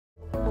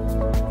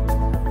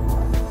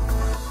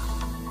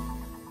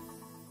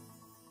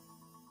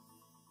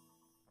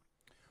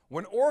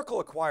When Oracle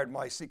acquired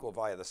MySQL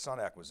via the Sun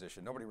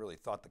acquisition, nobody really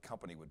thought the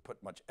company would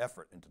put much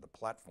effort into the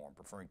platform,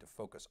 preferring to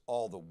focus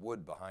all the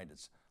wood behind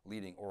its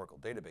leading Oracle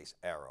database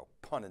arrow,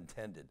 pun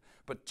intended.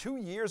 But 2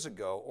 years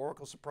ago,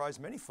 Oracle surprised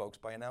many folks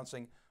by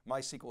announcing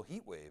MySQL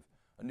Heatwave,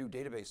 a new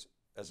database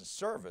as a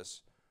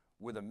service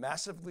with a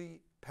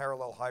massively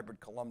parallel hybrid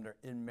columnar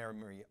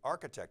in-memory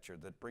architecture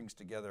that brings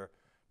together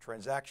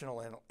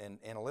transactional and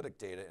analytic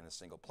data in a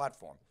single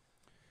platform.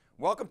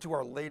 Welcome to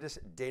our latest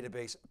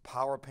database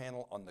power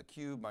panel on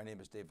theCUBE. My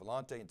name is Dave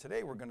Vellante, and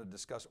today we're going to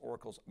discuss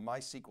Oracle's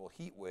MySQL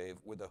Heatwave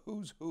with a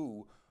who's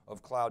who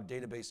of cloud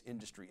database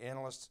industry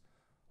analysts.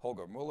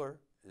 Holger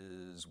Mueller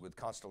is with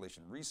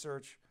Constellation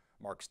Research,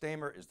 Marc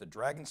Staimer is the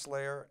Dragon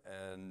Slayer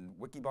and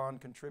Wikibon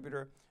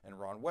contributor, and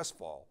Ron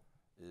Westfall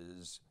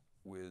is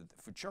with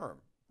Futurum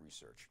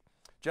Research.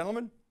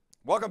 Gentlemen,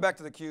 welcome back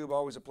to theCUBE.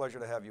 Always a pleasure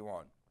to have you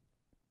on.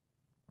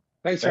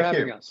 Thanks for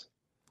having us.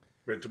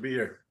 Great to be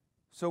here.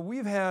 So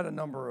we've had a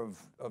number of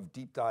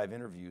deep dive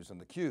interviews on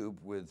theCUBE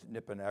with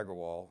Nipun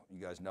Agrawal. You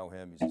guys know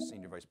him, he's the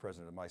Senior Vice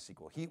President of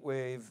MySQL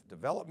Heatwave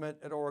Development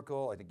at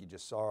Oracle. I think you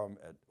just saw him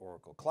at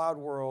Oracle Cloud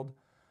World.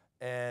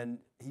 And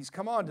he's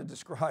come on to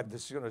describe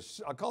this,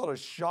 I'll call it a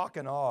shock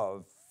and awe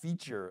of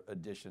feature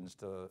additions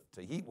to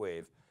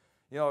Heatwave.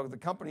 You know, the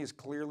company is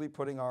clearly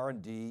putting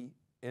R&D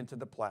into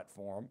the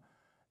platform.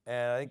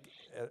 And I think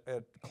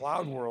at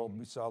Cloud World,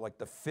 we saw like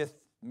the 5th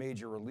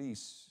major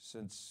release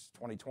since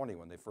 2020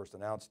 when they first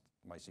announced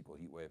MySQL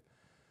Heatwave.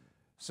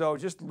 So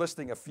just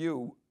listing a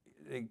few,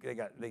 they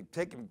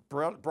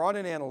brought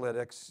in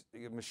analytics,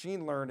 they got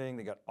machine learning,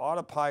 they got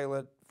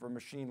autopilot for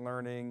machine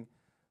learning,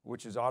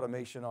 which is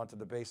automation onto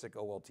the basic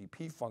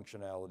OLTP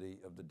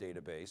functionality of the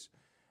database.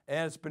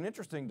 And it's been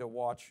interesting to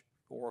watch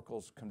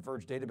Oracle's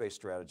converged database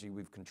strategy.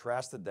 We've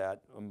contrasted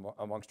that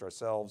amongst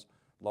ourselves.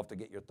 Love to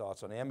get your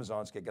thoughts on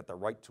Amazon's get the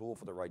right tool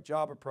for the right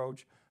job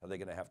approach. Are they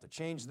going to have to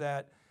change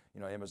that? You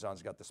know,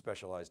 Amazon's got the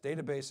specialized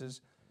databases.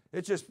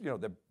 It's just, you know,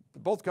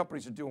 both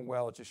companies are doing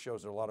well. It just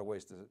shows there are a lot of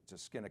ways to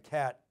skin a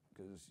cat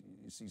because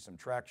you see some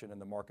traction in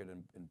the market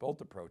in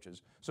both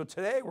approaches. So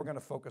today we're going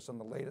to focus on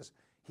the latest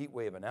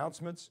Heatwave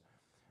announcements,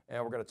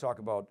 and we're going to talk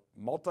about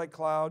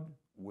multi-cloud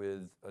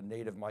with a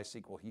native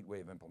MySQL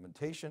Heatwave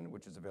implementation,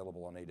 which is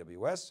available on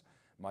AWS,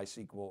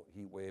 MySQL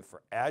Heatwave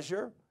for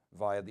Azure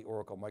via the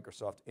Oracle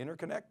Microsoft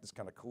Interconnect, this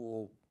kind of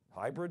cool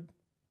hybrid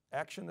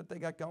action that they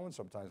got going.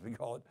 Sometimes we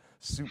call it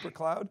super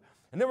cloud.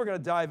 And then we're going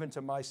to dive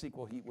into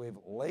MySQL Heatwave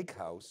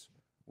Lakehouse,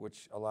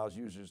 which allows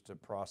users to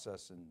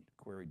process and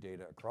query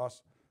data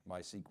across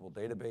MySQL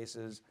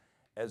databases,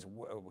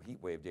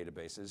 Heatwave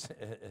databases,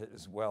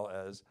 as well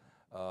as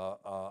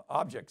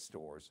object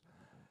stores.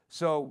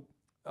 So,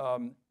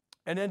 and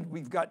then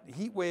we've got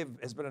Heatwave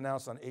has been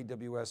announced on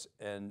AWS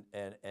and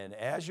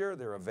Azure.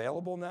 They're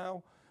available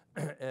now.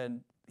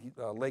 And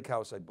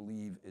Lakehouse, I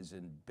believe, is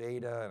in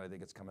beta, and I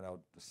think it's coming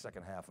out the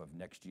second half of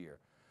next year.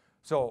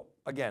 So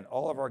again,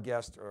 all of our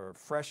guests are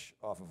fresh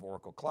off of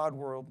Oracle Cloud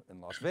World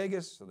in Las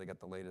Vegas, so they got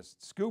the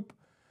latest scoop.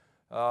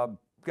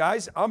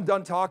 Guys, I'm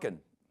done talking.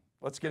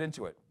 Let's get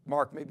into it.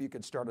 Marc, maybe you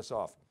could start us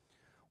off.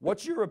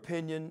 What's your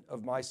opinion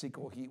of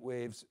MySQL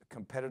Heatwave's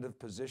competitive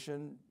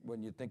position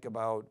when you think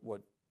about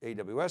what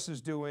AWS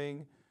is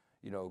doing?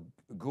 You know,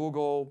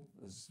 Google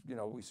is, you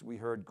know, we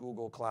heard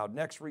Google Cloud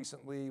Next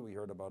recently. We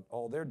heard about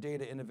all their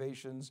data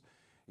innovations.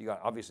 You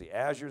got, obviously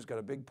Azure's got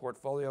a big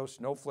portfolio.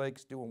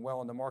 Snowflake's doing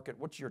well in the market.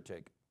 What's your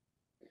take?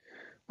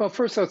 Well,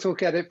 first let's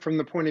look at it from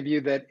the point of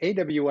view that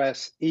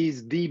AWS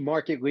is the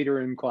market leader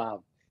in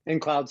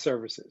cloud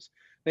services.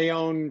 They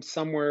own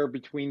somewhere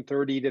between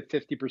 30 to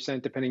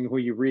 50%, depending on who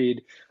you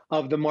read,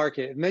 of the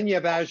market. And then you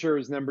have Azure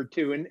as number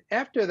 2. And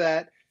after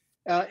that,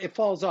 it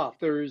falls off.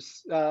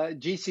 There's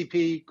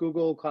GCP,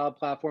 Google Cloud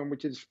Platform,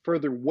 which is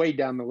further way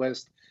down the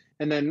list,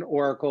 and then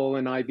Oracle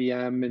and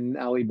IBM and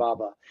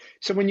Alibaba.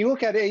 So when you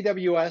look at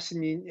AWS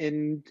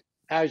and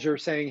Azure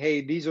saying, hey,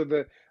 these are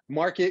the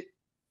market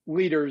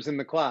leaders in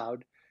the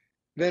cloud,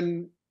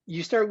 then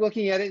you start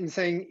looking at it and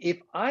saying,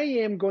 if I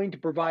am going to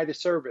provide a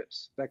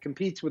service that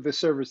competes with the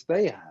service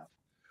they have,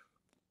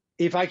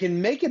 if I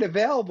can make it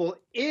available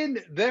in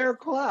their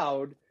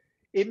cloud,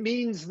 it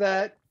means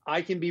that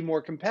I can be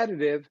more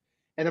competitive.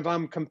 And if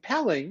I'm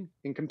compelling,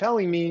 and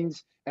compelling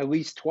means at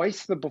least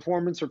twice the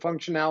performance or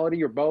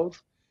functionality or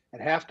both at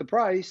half the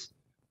price,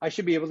 I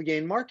should be able to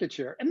gain market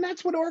share. And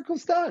that's what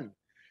Oracle's done.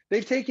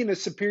 They've taken a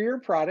superior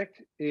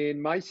product in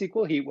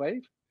MySQL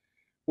Heatwave,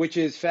 which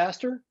is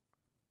faster,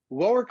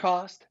 lower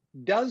cost,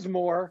 does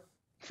more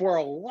for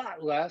a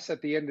lot less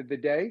at the end of the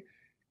day,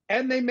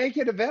 and they make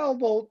it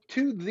available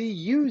to the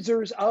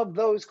users of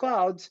those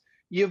clouds.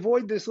 You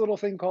avoid this little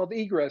thing called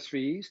egress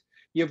fees.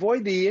 You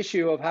avoid the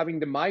issue of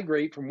having to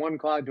migrate from one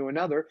cloud to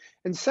another,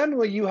 and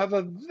suddenly you have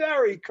a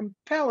very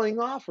compelling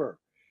offer.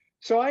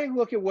 So I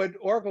look at what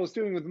Oracle is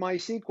doing with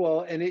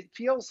MySQL, and it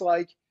feels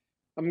like,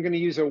 I'm going to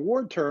use a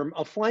word term,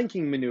 a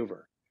flanking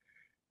maneuver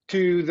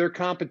to their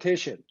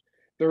competition.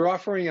 They're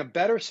offering a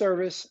better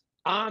service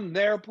on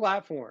their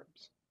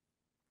platforms.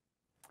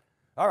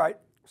 All right,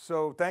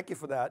 so thank you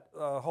for that.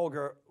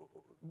 Holger,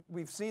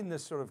 we've seen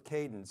this sort of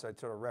cadence. I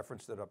sort of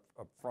referenced it up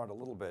front a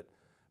little bit.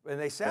 And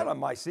they sat on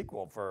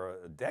MySQL for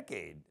a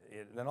decade.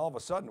 And then all of a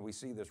sudden we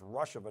see this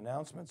rush of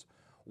announcements.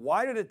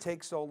 Why did it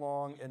take so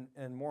long?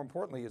 And more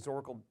importantly, is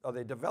Oracle, are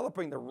they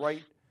developing the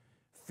right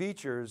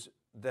features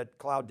that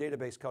cloud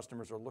database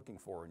customers are looking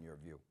for in your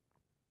view?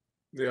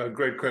 Yeah,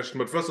 great question.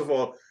 But first of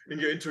all, in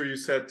your intro, you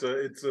said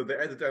it's the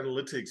added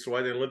analytics,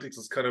 right? Analytics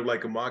is kind of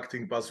like a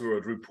marketing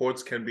buzzword.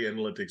 Reports can be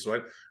analytics,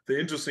 right? The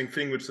interesting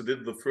thing, which they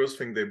did, the first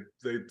thing,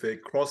 they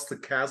crossed the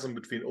chasm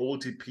between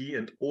OLTP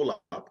and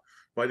OLAP,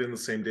 right, in the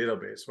same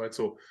database, right?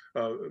 So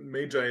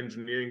major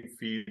engineering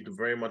field,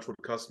 very much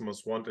what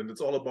customers want. And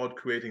it's all about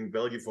creating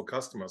value for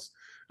customers,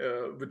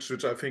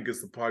 which I think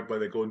is the part why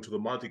they go into the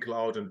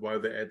multi-cloud and why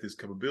they add these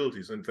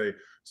capabilities. And they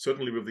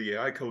certainly with the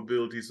AI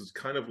capabilities, it's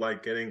kind of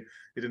like getting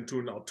it into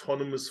an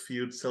autonomous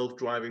field,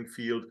 self-driving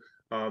field.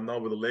 Now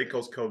with the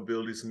Lakehouse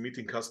capabilities and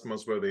meeting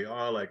customers where they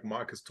are, like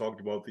Marc has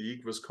talked about the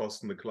egress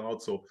cost in the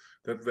cloud. So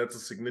that's a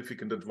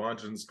significant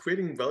advantage. And it's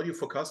creating value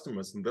for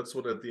customers. And that's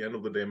what at the end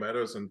of the day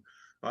matters. And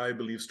I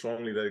believe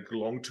strongly that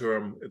long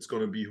term, it's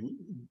going to be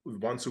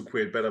ones who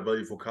create better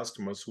value for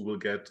customers who will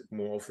get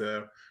more of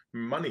their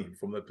money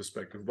from that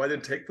perspective. Why did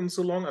it take them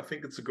so long? I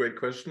think it's a great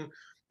question.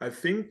 I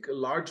think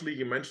largely,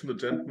 you mentioned the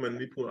gentleman,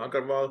 Nipun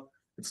Agarwal,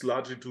 it's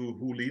largely to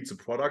who leads a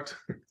product.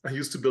 I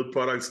used to build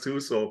products too,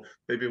 so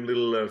maybe I'm a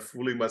little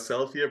fooling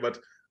myself here, but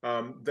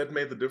that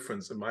made the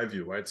difference in my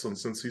view, right? So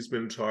since he's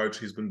been in charge,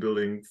 he's been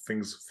building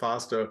things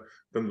faster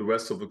than the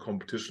rest of the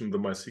competition, the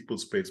MySQL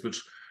space,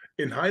 which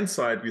in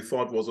hindsight, we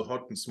thought was a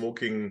hot and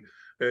smoking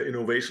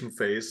innovation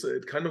phase.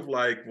 It kind of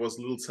like was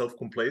a little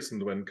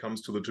self-complacent when it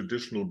comes to the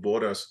traditional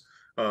borders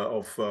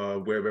of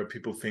where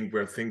people think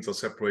where things are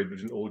separated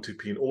between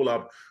OLTP and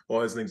OLAP,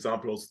 or as an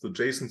example, also the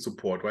JSON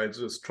support, right?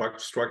 So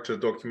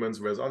structured documents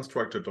versus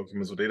unstructured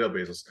documents or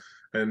databases.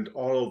 And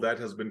all of that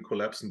has been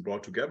collapsed and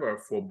brought together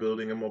for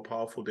building a more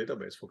powerful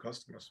database for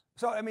customers.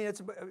 So, I mean,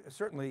 it's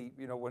certainly,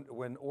 you know,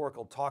 when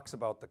Oracle talks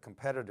about the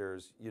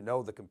competitors, you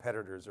know the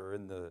competitors are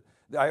in the,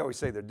 I always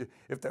say that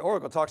if the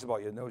Oracle talks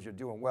about you, it knows you're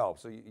doing well.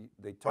 So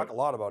they talk a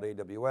lot about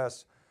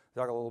AWS,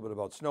 talk a little bit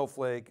about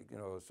Snowflake, you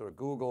know, sort of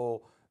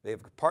Google, they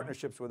have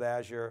partnerships with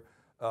Azure,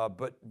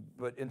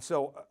 and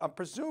so I'm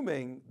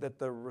presuming that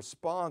the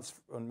response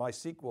on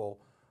MySQL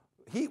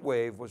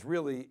Heatwave was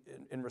really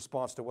in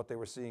response to what they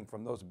were seeing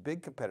from those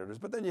big competitors.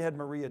 But then you had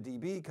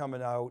MariaDB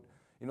coming out,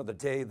 you know, the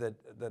day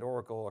that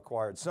Oracle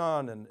acquired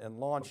Sun and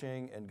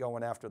launching and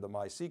going after the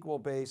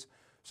MySQL base.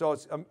 So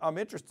I'm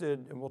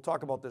interested, and we'll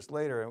talk about this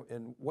later,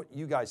 in what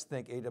you guys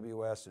think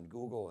AWS and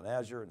Google and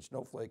Azure and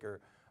Snowflake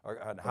are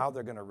and how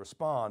they're going to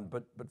respond.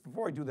 But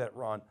before I do that,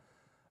 Ron,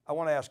 I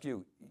want to ask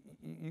you,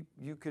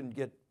 you can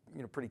get,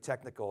 you know, pretty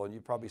technical, and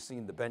you've probably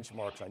seen the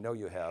benchmarks. I know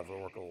you have.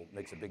 Oracle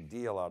makes a big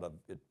deal out of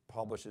it,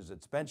 publishes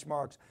its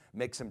benchmarks,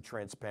 makes them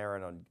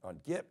transparent on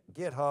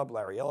GitHub.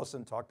 Larry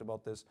Ellison talked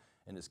about this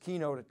in his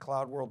keynote at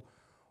Cloud World.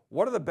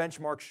 What do the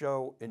benchmarks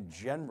show in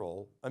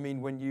general? I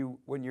mean, when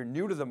you're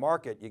new to the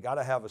market, you got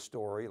to have a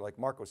story. Like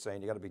Marc was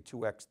saying, you got to be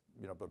 2x,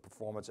 you know, the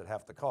performance at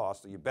half the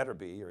cost. So you better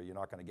be, or you're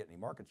not going to get any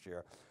market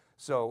share.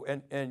 So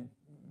and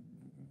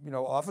you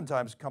know,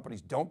 oftentimes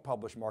companies don't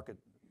publish market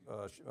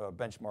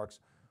benchmarks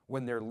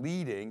when they're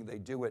leading. They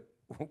do it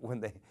when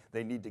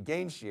they need to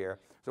gain share.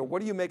 So what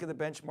do you make of the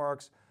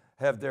benchmarks?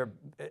 Have there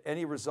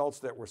any results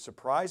that were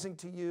surprising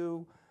to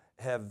you?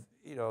 Have,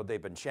 you know,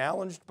 they've been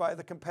challenged by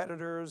the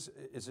competitors?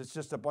 Is it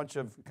just a bunch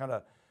of kind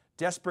of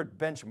desperate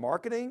bench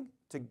marketing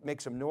to make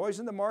some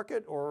noise in the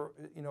market, or,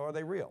 you know, are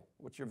they real?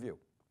 What's your view?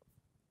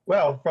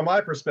 Well, from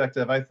my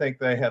perspective, I think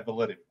they have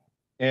validity.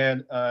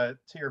 And to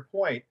your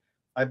point,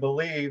 I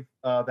believe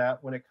that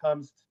when it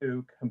comes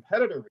to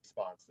competitor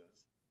responses,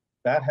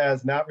 that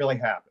has not really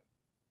happened.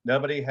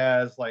 Nobody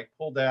has like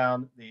pulled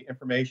down the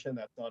information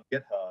that's on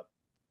GitHub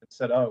and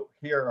said, oh,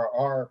 here are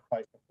our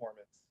price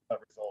performance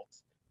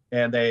results,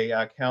 and they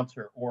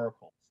counter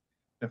Oracle's.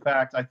 In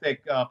fact, I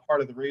think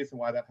part of the reason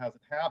why that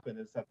hasn't happened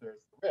is that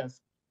there's the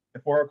risk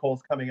if Oracle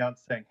is coming out and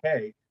saying,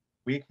 hey,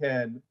 we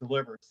can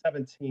deliver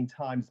 17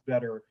 times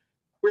better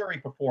query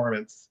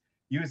performance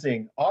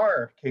using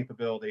our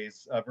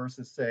capabilities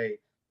versus, say,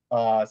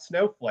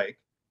 Snowflake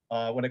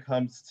when it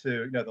comes to,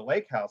 you know, the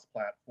Lakehouse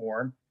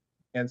platform.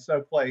 And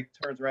Snowflake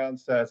turns around and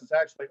says it's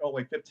actually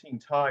only 15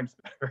 times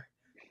better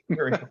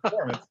query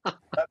performance.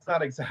 That's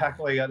not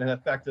exactly an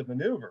effective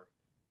maneuver.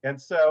 And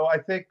so I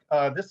think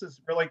this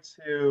is really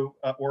to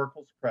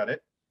Oracle's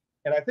credit.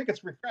 And I think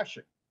it's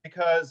refreshing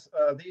because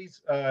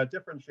these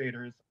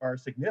differentiators are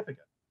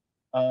significant.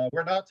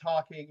 We're not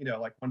talking, you know,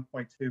 like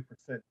 1.2%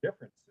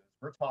 differences.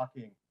 We're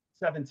talking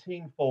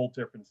 17-fold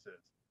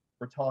differences.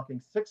 We're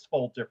talking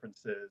 6-fold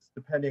differences,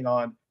 depending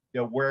on,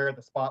 you know, where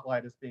the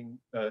spotlight is being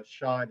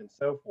shined and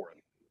so forth.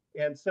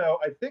 And so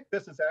I think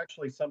this is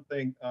actually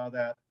something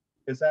that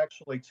is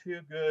actually too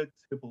good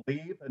to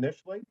believe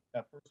initially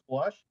at first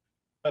blush.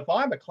 If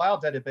I'm a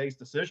cloud database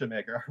decision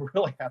maker, I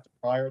really have to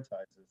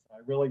prioritize this. I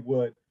really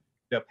would,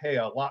 you know, pay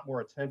a lot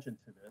more attention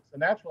to this.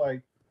 And that's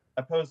why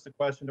I posed the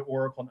question to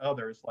Oracle and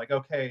others, like,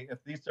 okay, if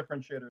these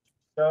differentiators are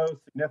so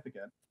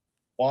significant,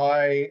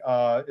 Why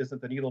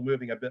isn't the needle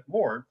moving a bit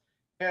more?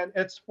 And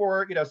it's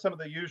for some of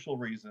the usual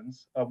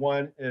reasons.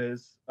 One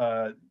is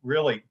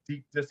really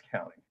deep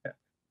discounting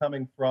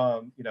coming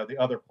from the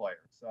other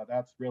players.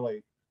 That's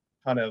really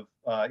kind of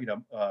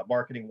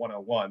marketing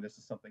 101. This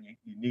is something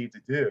you need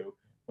to do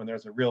when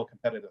there's a real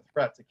competitive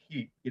threat to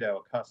keep a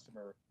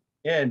customer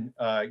in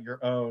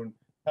your own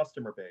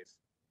customer base.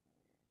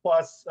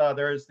 Plus,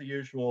 there is the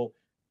usual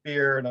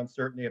fear and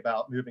uncertainty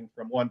about moving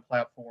from one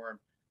platform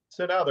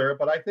to another.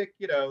 But I think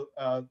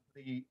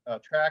the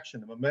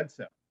traction, the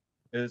momentum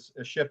is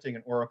shifting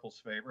in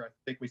Oracle's favor. I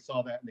think we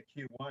saw that in the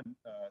Q1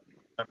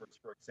 numbers,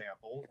 for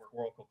example, where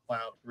Oracle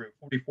Cloud grew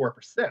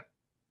 44%,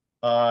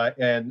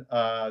 and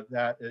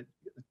that it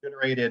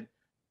generated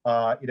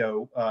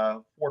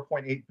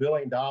 $4.8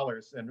 billion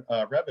in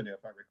revenue,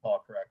 if I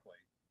recall correctly.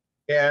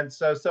 And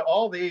so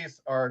all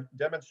these are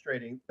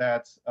demonstrating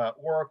that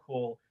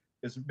Oracle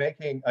is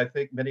making, I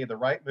think, many of the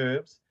right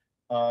moves,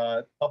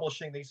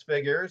 publishing these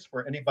figures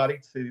for anybody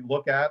to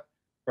look at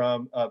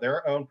from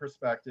their own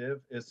perspective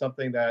is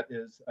something that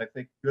is, I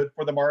think, good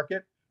for the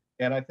market.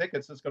 And I think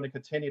it's just going to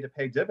continue to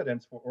pay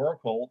dividends for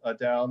Oracle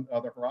down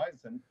the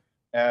horizon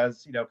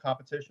as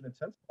competition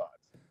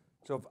intensifies.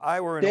 So if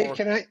I were in Dave,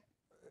 Oracle,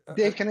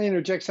 Dave, can I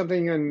interject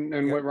something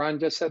on what Ron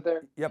just said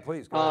there? Yeah,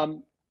 please. Go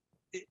ahead.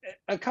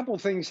 A couple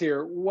of things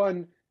here.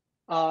 One,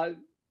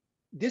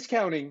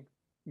 discounting,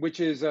 which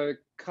is a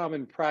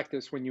common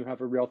practice when you have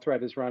a real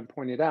threat, as Ron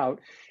pointed out,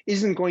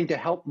 isn't going to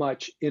help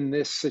much in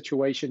this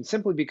situation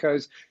simply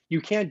because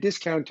you can't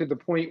discount to the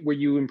point where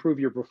you improve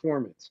your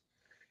performance.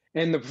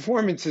 And the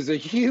performance is a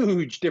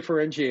huge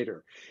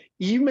differentiator.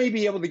 You may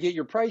be able to get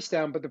your price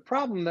down, but the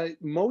problem that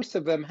most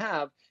of them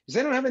have is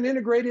they don't have an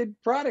integrated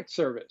product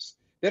service.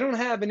 They don't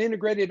have an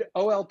integrated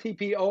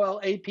OLTP,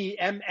 OLAP,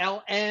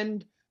 ML,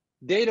 and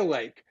data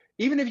lake.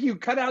 Even if you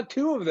cut out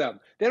two of them,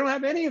 they don't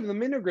have any of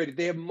them integrated.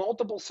 They have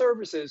multiple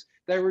services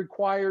that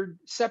require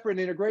separate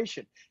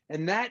integration.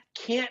 And that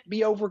can't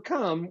be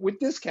overcome with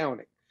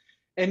discounting.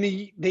 And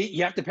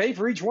you have to pay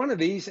for each one of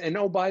these. And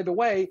oh, by the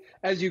way,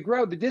 as you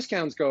grow, the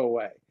discounts go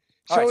away.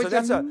 So it's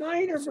that's a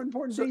minor but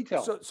important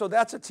detail. So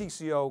that's a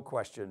TCO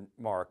question,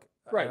 Mark.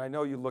 Right. And I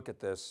know you look at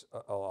this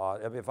a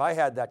lot. If I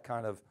had that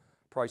kind of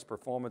price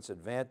performance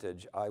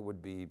advantage, I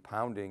would be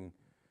pounding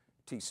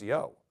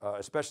TCO,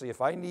 especially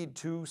if I need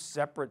two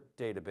separate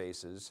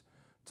databases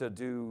to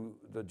do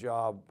the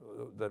job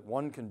that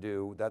one can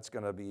do. That's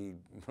going to be,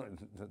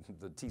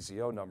 the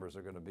TCO numbers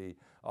are going to be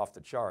off the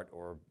chart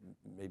or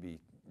maybe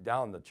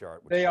down the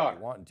chart. Which they are. You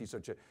want in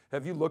TCO.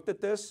 Have you looked at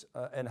this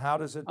and how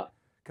does it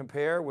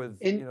compare with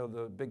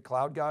the big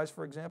cloud guys,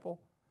 for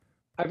example?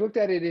 I've looked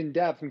at it in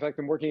depth. In fact,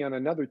 I'm working on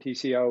another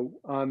TCO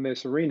on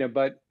this arena,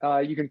 but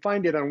you can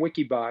find it on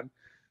Wikibon,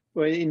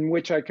 in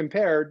which I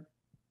compared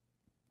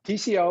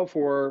TCO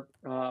for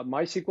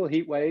MySQL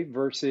Heatwave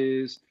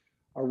versus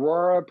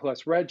Aurora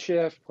plus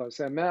Redshift plus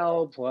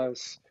ML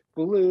plus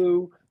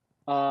Glue.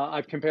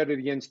 I've compared it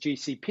against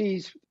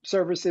GCP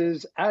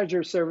services,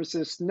 Azure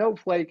services,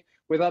 Snowflake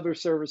with other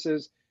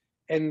services,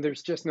 and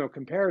there's just no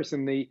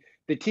comparison. The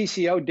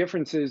TCO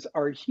differences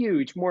are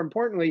huge. More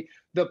importantly,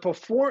 the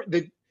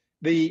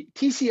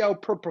TCO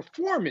per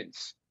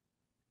performance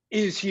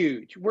is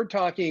huge. We're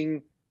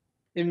talking,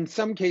 in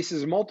some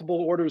cases, multiple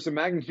orders of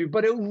magnitude,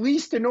 but at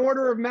least an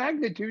order of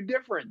magnitude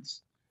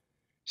difference.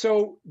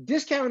 So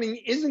discounting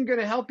isn't going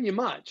to help you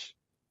much.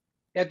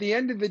 At the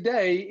end of the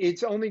day,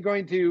 it's only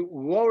going to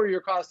lower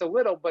your cost a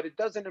little, but it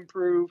doesn't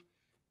improve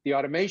the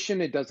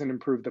automation, it doesn't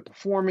improve the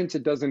performance,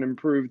 it doesn't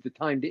improve the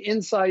time to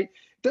insight,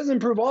 it doesn't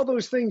improve all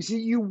those things that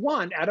you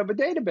want out of a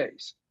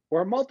database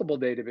or multiple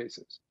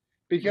databases.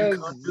 Because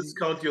you can't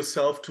discount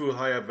yourself to a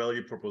higher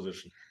value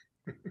proposition.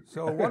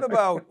 So what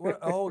about,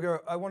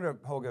 Holger, I wonder,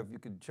 Holger, if you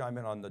could chime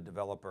in on the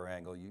developer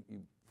angle. You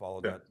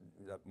follow that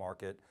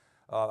market.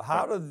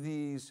 How do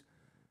these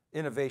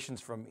innovations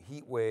from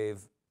Heatwave,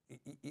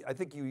 I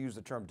think you use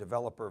the term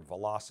developer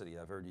velocity.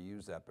 I've heard you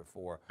use that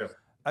before. Yeah.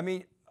 I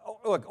mean,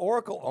 look,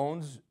 Oracle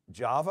owns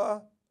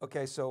Java.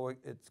 Okay, so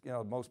it's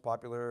most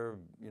popular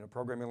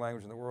programming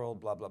language in the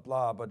world, blah, blah,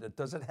 blah, but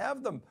does it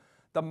have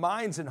the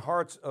minds and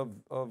hearts of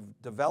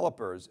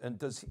developers,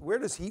 and where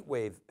does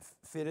Heatwave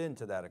fit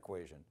into that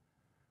equation?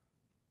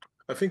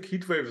 I think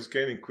Heatwave is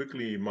gaining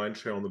quickly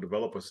mindshare on the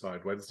developer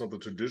side, right? It's not the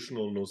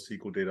traditional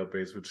NoSQL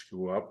database which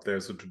grew up.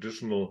 There's a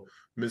traditional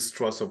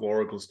mistrust of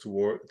Oracle's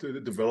toward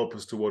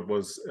developers to what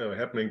was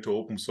happening to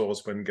open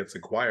source when it gets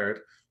acquired,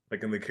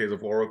 like in the case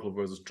of Oracle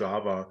versus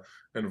Java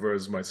and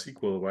versus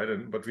MySQL,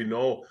 right? But we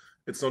know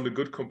it's not a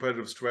good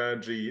competitive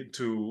strategy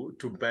to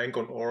bank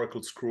on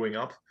Oracle screwing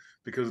up,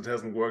 because it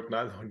hasn't worked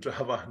neither on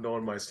Java nor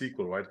on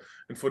MySQL, right?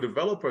 And for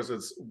developers,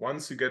 it's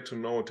once you get to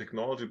know a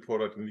technology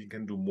product and you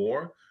can do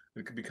more,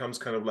 it becomes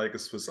kind of like a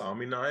Swiss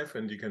Army knife,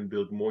 and you can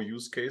build more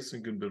use cases,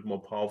 you can build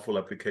more powerful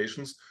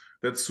applications.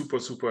 That's super,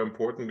 super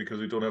important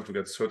because you don't have to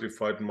get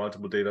certified in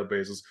multiple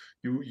databases.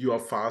 You are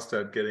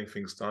faster at getting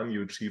things done.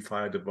 You achieve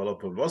higher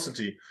developer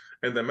velocity,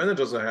 and the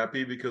managers are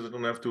happy because they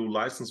don't have to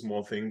license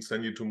more things,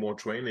 send you to more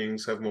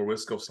trainings, have more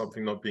risk of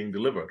something not being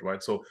delivered,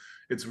 right? So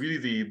it's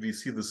really we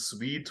see the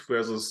suite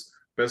versus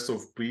best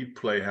of breed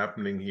play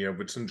happening here,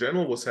 which in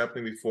general was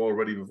happening before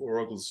already with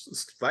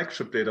Oracle's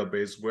flagship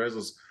database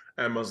versus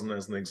Amazon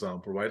as an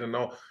example, right? And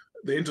now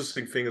the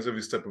interesting thing is if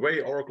we step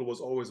away, Oracle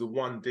was always a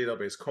one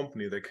database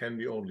company. There can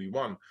be only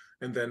one.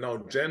 And they're now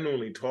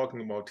genuinely talking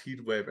about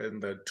Heatwave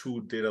and that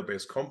two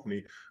database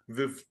company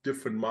with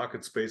different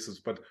market spaces,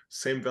 but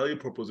same value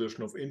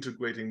proposition of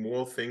integrating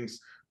more things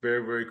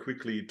very, very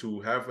quickly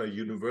to have a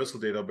universal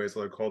database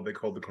that they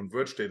call the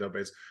converged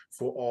database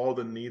for all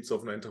the needs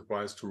of an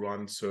enterprise to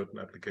run certain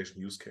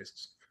application use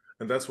cases.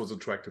 And that's what's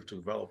attractive to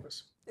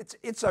developers.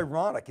 It's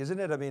ironic, isn't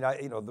it? I mean,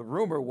 the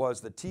rumor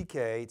was that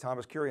TK,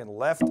 Thomas Kurian,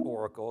 left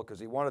Oracle because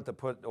he wanted to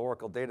put the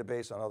Oracle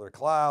database on other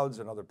clouds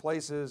and other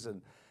places,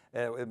 and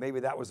maybe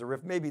that was the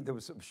riff. Maybe there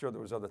was, I'm sure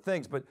there was other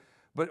things, but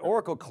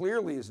Oracle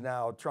clearly is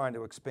now trying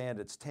to expand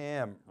its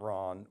TAM,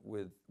 Ron,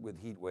 with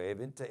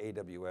Heatwave into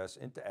AWS,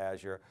 into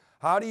Azure.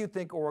 How do you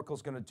think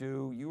Oracle's going to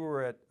do? You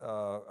were at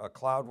a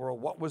Cloud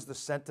World. What was the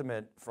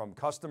sentiment from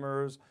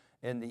customers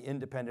and the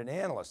independent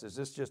analysts? Is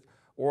this just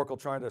Oracle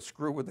trying to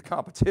screw with the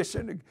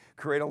competition and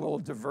create a little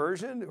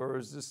diversion, or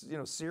is this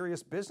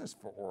serious business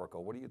for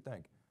Oracle? What do you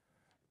think?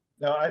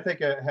 No, I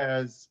think it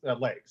has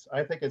legs.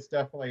 I think it's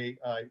definitely,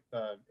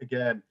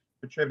 again,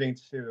 contributing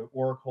to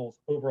Oracle's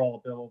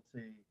overall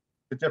ability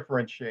to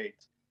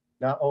differentiate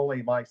not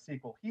only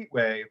MySQL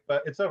Heatwave,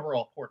 but its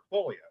overall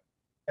portfolio.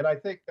 And I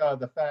think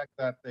the fact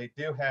that they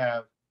do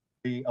have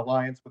the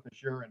alliance with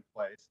Azure in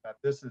place, that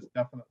this is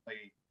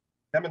definitely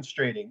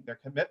demonstrating their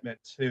commitment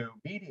to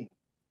meeting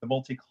the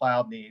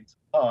multi-cloud needs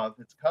of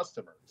its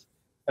customers,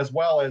 as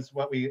well as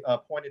what we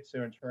pointed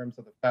to in terms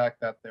of the fact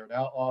that they're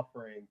now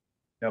offering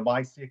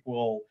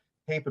MySQL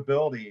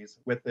capabilities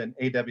within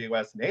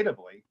AWS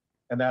natively,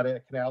 and that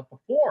it can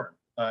outperform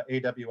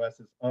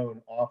AWS's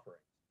own offerings.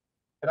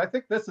 And I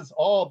think this is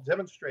all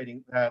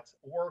demonstrating that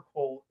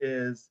Oracle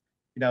is,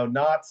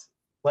 not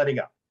letting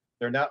up.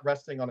 They're not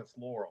resting on its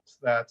laurels.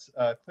 That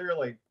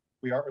clearly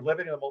we are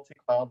living in a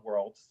multi-cloud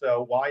world,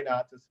 so why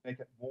not just make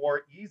it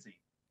more easy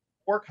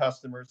for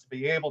customers to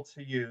be able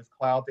to use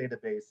cloud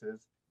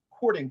databases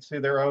according to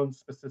their own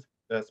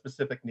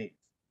specific needs.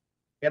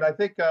 And I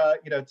think,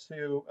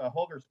 to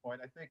Holger's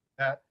point, I think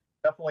that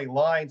definitely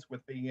aligns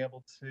with being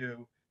able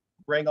to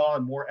bring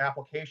on more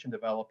application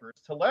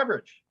developers to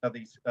leverage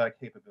these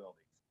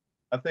capabilities.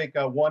 I think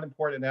one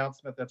important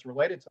announcement that's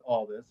related to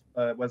all this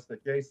was the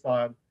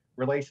JSON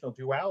relational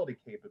duality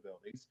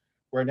capabilities,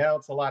 where now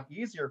it's a lot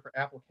easier for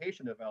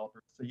application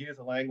developers to use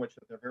a language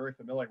that they're very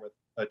familiar with,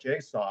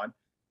 JSON,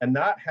 and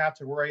not have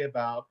to worry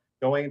about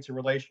going into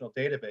relational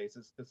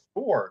databases to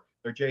store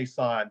their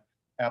JSON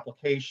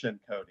application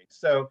coding.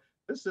 So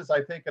this is,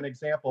 I think, an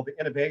example of the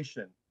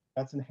innovation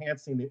that's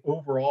enhancing the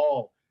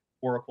overall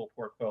Oracle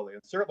portfolio.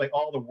 And certainly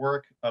all the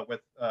work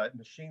with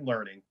machine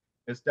learning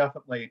is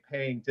definitely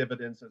paying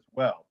dividends as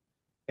well.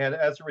 And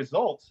as a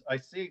result, I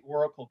see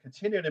Oracle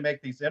continue to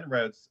make these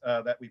inroads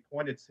that we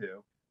pointed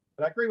to.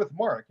 And I agree with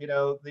Marc,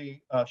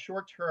 the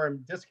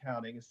short-term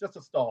discounting is just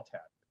a stall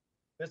tactic.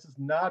 This is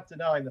not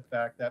denying the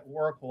fact that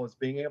Oracle is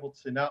being able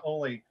to not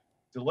only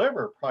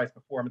deliver price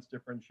performance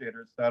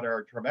differentiators that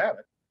are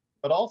dramatic,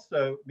 but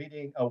also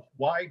meeting a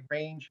wide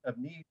range of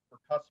needs for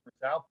customers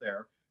out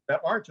there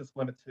that aren't just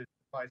limited to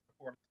price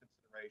performance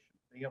considerations,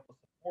 being able to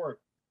support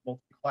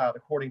multi-cloud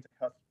according to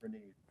customer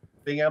needs,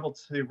 being able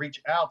to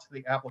reach out to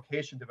the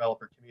application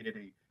developer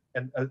community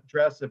and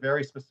address a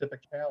very specific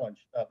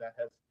challenge that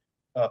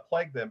has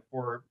plagued them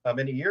for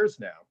many years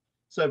now.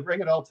 So bring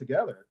it all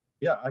together.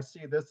 Yeah, I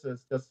see this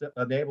as just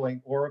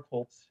enabling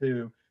Oracle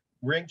to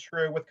ring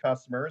true with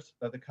customers.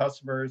 The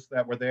customers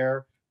that were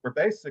there were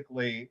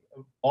basically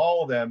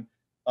all of them,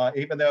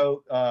 even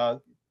though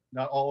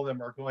not all of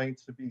them are going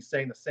to be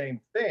saying the same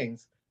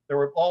things, they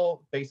were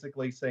all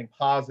basically saying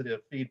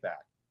positive feedback.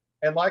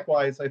 And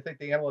likewise, I think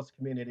the analyst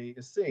community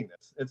is seeing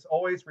this. It's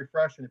always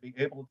refreshing to be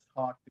able to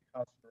talk to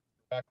customers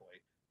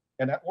directly.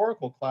 And at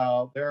Oracle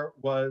Cloud, there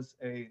was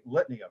a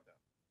litany of them.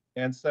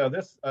 And so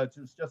this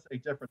is just a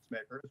difference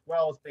maker, as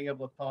well as being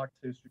able to talk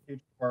to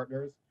strategic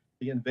partners.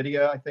 The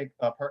NVIDIA, I think,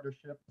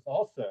 partnership is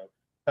also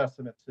a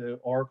testament to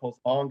Oracle's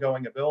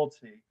ongoing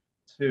ability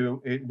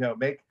to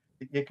make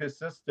the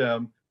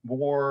ecosystem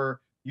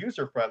more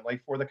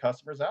user-friendly for the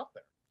customers out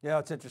there. Yeah,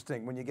 it's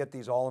interesting. When you get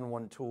these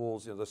all-in-one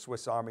tools, the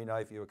Swiss Army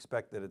knife, you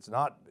expect that it's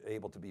not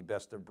able to be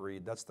best of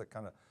breed. That's the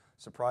kind of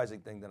surprising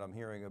thing that I'm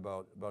hearing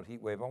about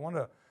Heatwave.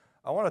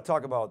 I want to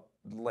talk about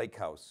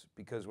Lakehouse,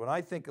 because when I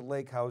think of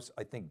Lakehouse,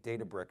 I think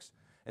Databricks.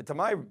 And to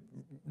my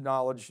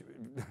knowledge,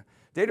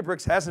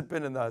 Databricks hasn't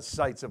been in the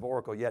sights of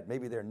Oracle yet.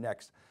 Maybe they're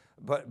next.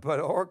 But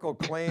Oracle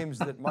claims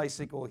that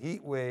MySQL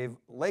Heatwave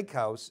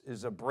Lakehouse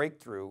is a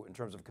breakthrough in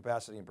terms of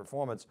capacity and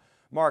performance.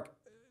 Marc,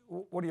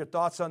 what are your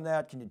thoughts on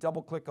that? Can you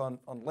double click on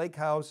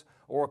Lakehouse,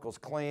 Oracle's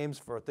claims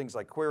for things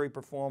like query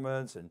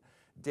performance and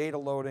data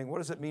loading? What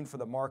does it mean for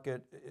the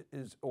market?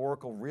 Is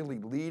Oracle really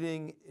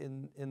leading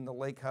in the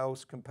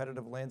Lakehouse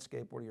competitive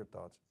landscape? What are your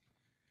thoughts?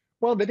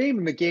 Well, the name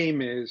of the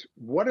game is,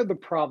 what are the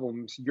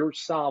problems you're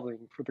solving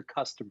for the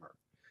customer?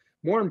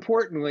 More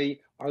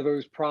importantly, are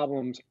those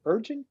problems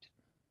urgent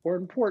or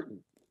important?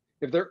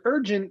 If they're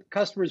urgent,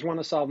 customers want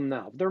to solve them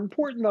now. If they're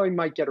important, though, you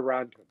might get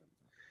around to them.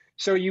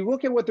 So you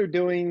look at what they're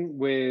doing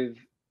with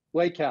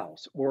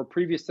Lakehouse, or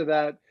previous to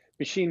that,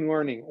 machine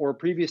learning, or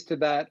previous to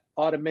that,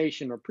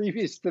 automation, or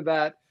previous to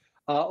that,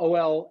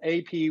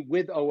 OLAP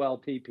with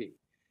OLTP.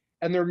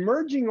 And they're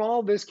merging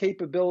all this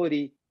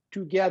capability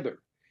together.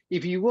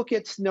 If you look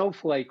at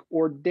Snowflake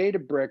or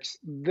Databricks,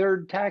 they're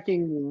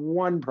attacking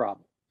one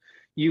problem.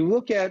 You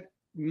look at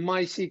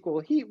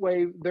MySQL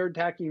Heatwave, they're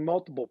attacking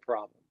multiple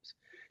problems.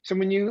 So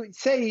when you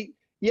say,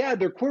 yeah,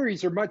 their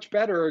queries are much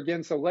better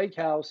against a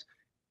Lakehouse,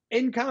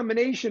 in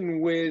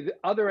combination with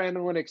other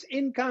analytics,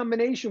 in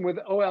combination with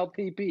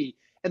OLTP,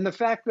 and the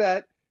fact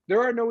that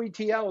there are no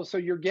ETLs, so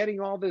you're getting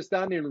all this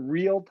done in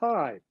real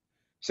time.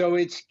 So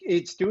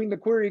it's doing the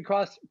query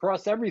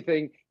across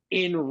everything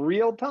in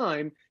real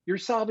time. You're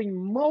solving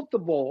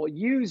multiple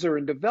user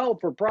and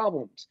developer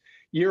problems.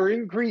 You're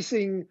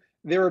increasing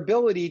their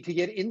ability to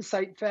get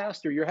insight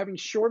faster. You're having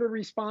shorter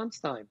response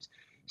times.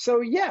 So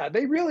yeah,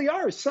 they really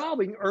are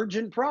solving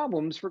urgent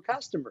problems for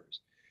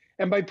customers.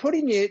 And by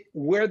putting it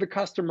where the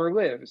customer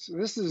lives,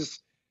 this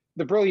is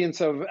the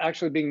brilliance of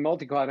actually being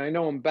multi-cloud. I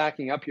know I'm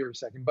backing up here a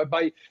second, but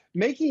by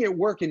making it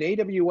work in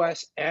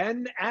AWS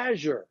and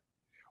Azure,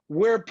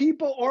 where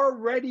people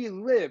already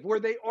live, where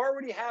they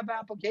already have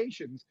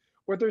applications,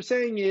 what they're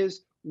saying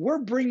is, we're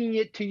bringing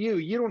it to you.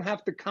 You don't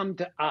have to come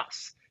to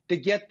us to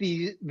get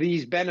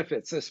these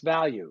benefits, this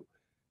value.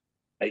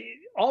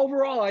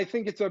 Overall, I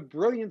think it's a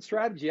brilliant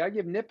strategy. I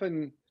give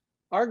Nipun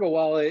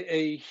Agarwal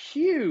a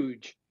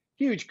huge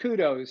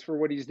kudos for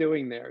what he's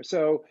doing there.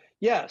 So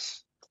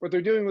yes, what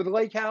they're doing with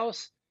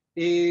Lakehouse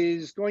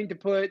is going to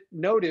put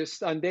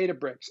notice on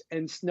Databricks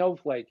and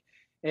Snowflake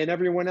and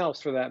everyone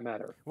else for that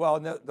matter. Well,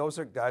 those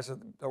are guys that,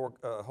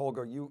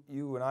 Holger,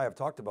 you and I have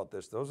talked about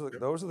this. Those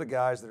are the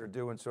guys that are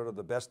doing sort of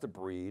the best of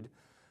breed.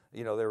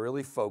 You know, they're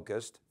really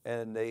focused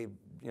and they,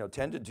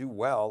 tend to do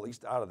well, at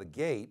least out of the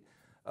gate.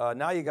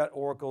 Now you got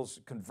Oracle's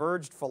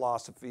converged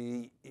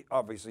philosophy,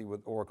 obviously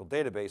with Oracle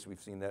Database, we've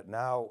seen that.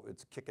 Now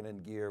it's kicking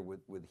in gear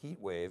with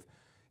Heatwave.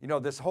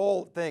 This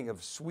whole thing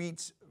of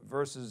suites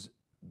versus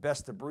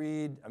best of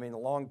breed. I mean, the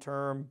long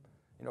term,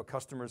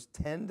 customers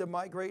tend to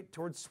migrate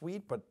towards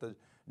suite, but the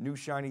new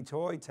shiny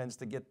toy tends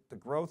to get the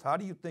growth. How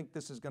do you think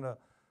this is going to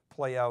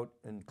play out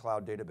in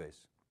cloud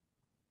database?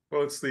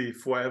 Well, it's the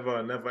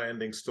forever,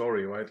 never-ending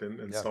story, right?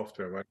 In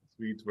software, right?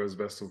 Suite versus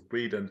best of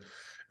breed, and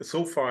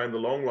so far in the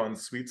long run,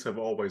 suites have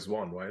always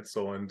won, right?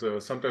 So, and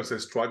sometimes they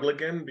struggle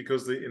again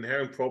because the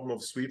inherent problem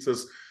of suites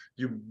is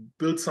you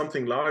build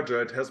something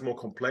larger, it has more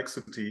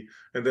complexity,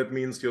 and that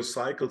means your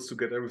cycles to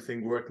get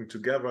everything working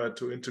together,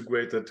 to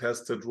integrate it,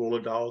 test it, roll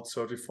it out,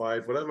 certify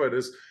it, whatever it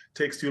is,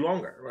 takes you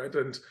longer, right?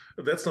 And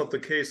that's not the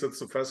case. That's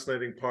the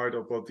fascinating part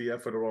about the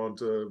effort around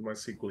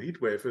MySQL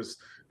Heatwave, is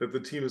that the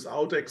team is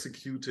out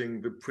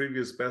executing the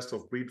previous best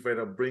of breed way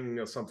of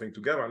bringing something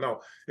together.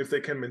 Now, if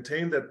they can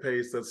maintain that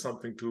pace, that's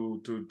something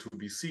to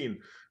be seen.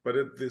 But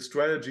the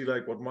strategy,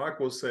 like what Marc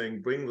was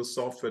saying, bring the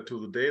software to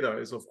the data,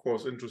 is of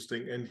course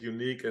interesting and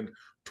unique and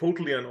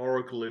totally an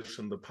Oracle-ish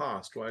in the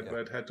past, right?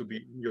 Where it had to be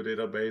in your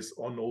database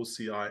on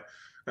OCI.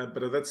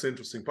 But that's the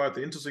interesting part.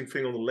 The interesting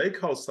thing on the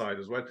Lakehouse side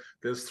is, right,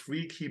 there's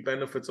three key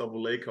benefits of the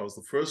Lakehouse.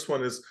 The first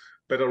one is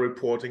better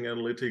reporting,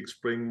 analytics,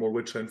 bring more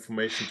richer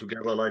information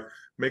together, like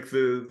make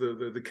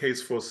the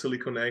case for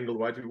SiliconANGLE,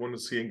 right? We want to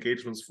see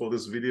engagements for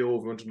this video,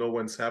 we want to know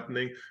when it's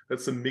happening.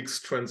 That's a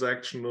mixed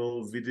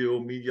transactional video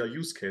media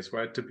use case,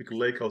 right? Typical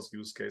Lakehouse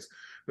use case.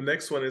 The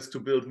next one is to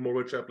build more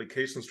rich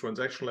applications,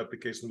 transactional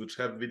applications, which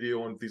have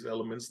video and these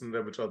elements in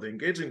there, which are the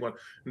engaging one.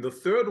 And the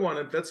third one,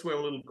 and that's where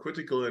I'm a little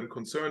critical and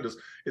concerned, is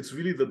it's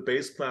really the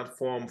base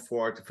platform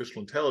for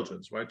artificial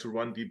intelligence, right? To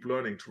run deep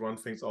learning, to run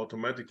things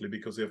automatically,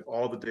 because you have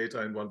all the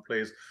data in one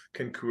place,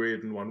 can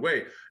create in one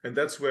way. And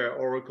that's where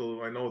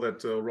Oracle, I know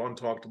that Ron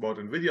talked about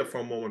NVIDIA for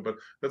a moment, but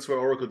that's where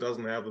Oracle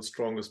doesn't have the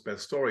strongest,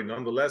 best story.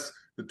 Nonetheless,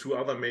 the two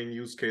other main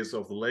use cases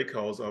of the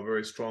Lakehouse are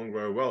very strong,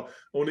 very well.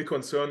 Only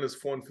concern is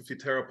 450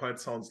 terabytes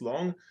sounds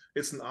long.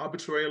 It's an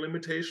arbitrary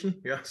limitation.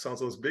 Yeah,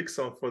 sounds as big.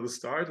 So for the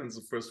start, and it's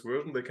the first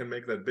version, they can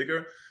make that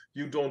bigger.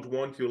 You don't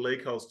want your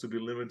Lakehouse to be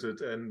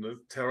limited in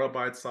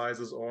terabyte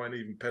sizes or in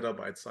even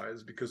petabyte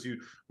size, because you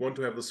want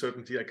to have the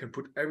certainty I can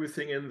put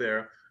everything in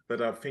there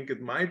that I think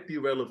it might be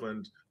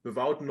relevant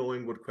without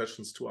knowing what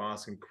questions to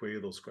ask and query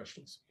those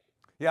questions.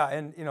 Yeah,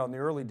 and in the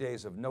early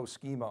days of no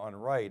schema on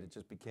write, it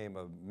just became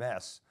a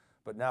mess.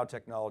 But now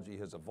technology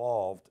has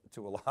evolved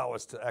to allow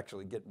us to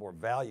actually get more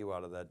value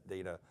out of that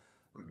data.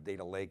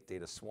 Data lake,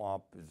 data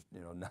swamp is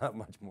not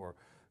much more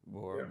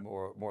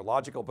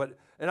logical.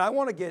 And I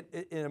want to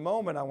get, in a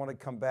moment, I want to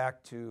come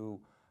back to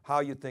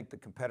how you think the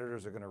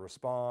competitors are going to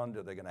respond.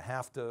 Are they going to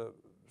have to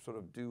sort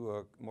of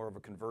do more of a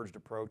converged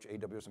approach,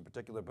 AWS in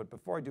particular. But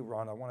before I do,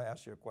 Ron, I want to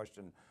ask you a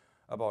question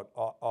about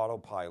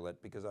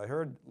autopilot, because I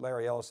heard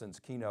Larry Ellison's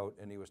keynote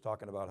and he was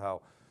talking about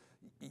how,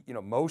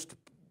 most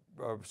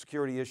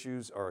security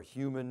issues are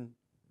human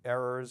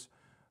errors.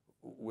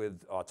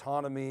 With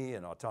autonomy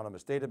and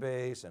autonomous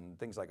database and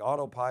things like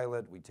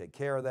autopilot, we take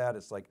care of that.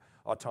 It's like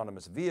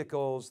autonomous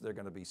vehicles, they're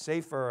going to be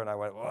safer. And I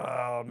went,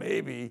 well,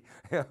 maybe,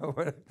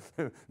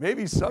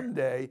 maybe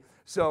someday.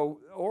 So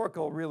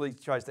Oracle really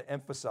tries to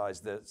emphasize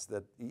this,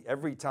 that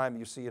every time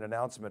you see an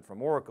announcement from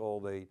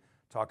Oracle, they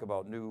talk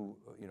about new,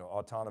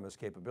 autonomous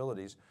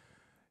capabilities.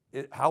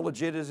 How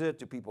legit is it?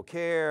 Do people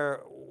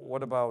care?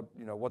 What about,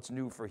 what's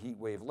new for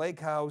Heatwave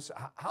Lakehouse?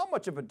 How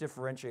much of a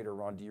differentiator,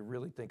 Ron, do you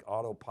really think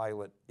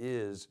autopilot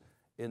is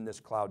in this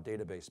cloud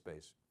database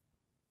space?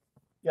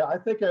 Yeah, I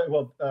think it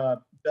will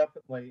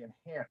definitely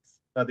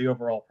enhance the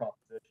overall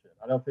proposition.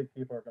 I don't think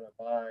people are going to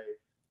buy,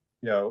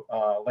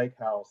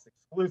 Lakehouse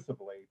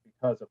exclusively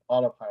because of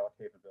autopilot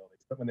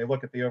capabilities. But when they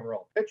look at the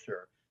overall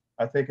picture,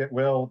 I think it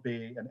will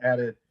be an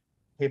added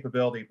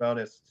capability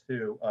bonus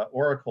to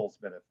Oracle's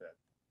benefit.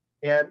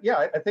 And yeah,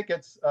 I think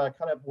it's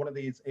kind of one of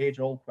these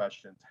age-old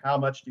questions. How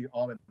much do you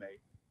automate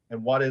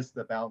and what is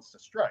the balance to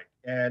strike?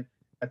 And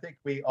I think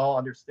we all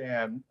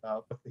understand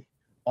with the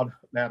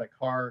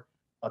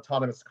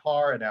autonomous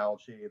car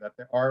analogy that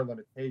there are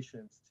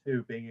limitations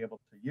to being able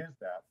to use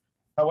that.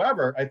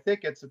 However, I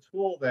think it's a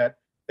tool that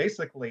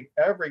basically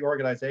every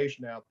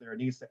organization out there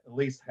needs to at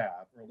least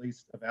have or at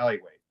least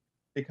evaluate,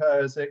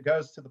 because it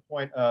goes to the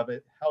point of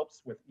it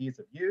helps with ease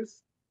of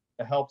use.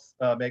 It helps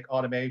make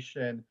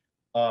automation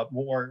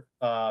more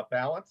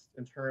balanced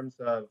in terms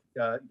of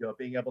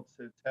being able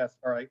to test,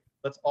 all right,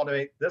 let's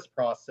automate this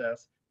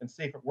process and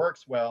see if it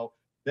works well.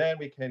 Then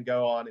we can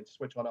go on and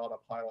switch on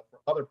autopilot for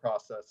other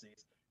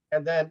processes.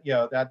 And then,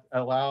 that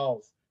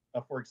allows,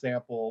 for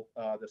example,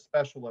 the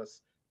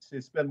specialists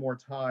to spend more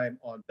time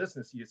on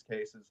business use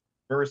cases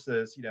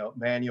versus,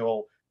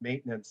 manual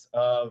maintenance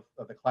of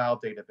the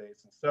cloud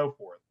database and so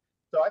forth.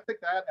 So I think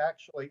that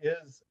actually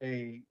is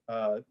a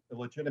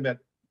legitimate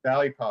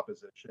value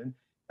proposition.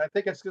 I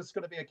think it's just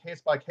going to be a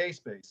case-by-case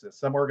basis.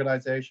 Some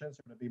organizations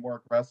are going to be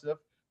more aggressive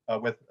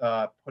with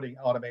putting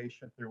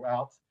automation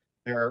throughout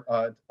their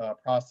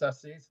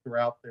processes,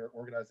 throughout their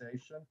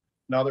organization,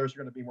 and others are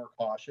going to be more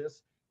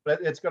cautious.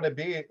 But it's going to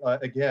be,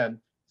 again,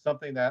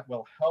 something that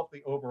will help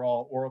the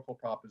overall Oracle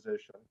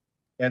proposition,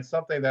 and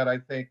something that I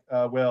think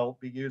will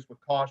be used with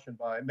caution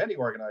by many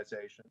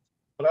organizations.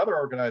 But other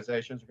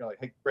organizations are going to like,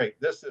 hey, great,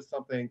 this is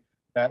something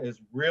that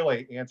is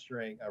really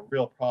answering a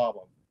real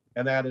problem,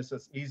 and that is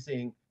just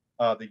easing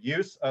the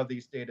use of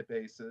these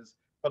databases,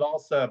 but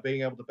also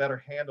being able to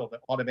better handle the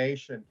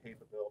automation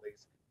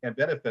capabilities and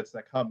benefits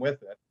that come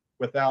with it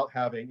without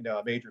having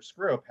a major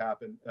screw up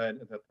happen in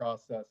the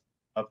process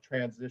of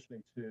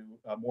transitioning to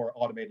more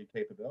automated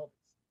capabilities.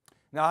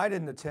 Now, I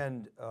didn't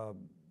attend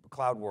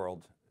Cloud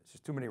World. It's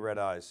just too many red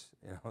eyes,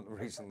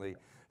 recently,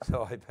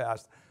 so I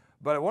passed.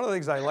 But one of the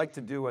things I like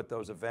to do at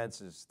those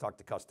events is talk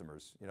to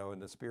customers, in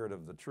the spirit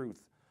of the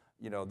truth.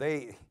 You have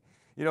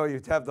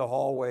the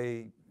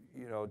hallway,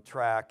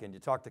 track, and you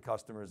talk to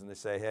customers and they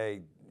say,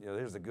 hey,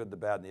 here's the good, the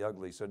bad, and the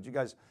ugly. So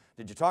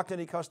did you talk to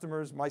any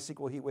customers,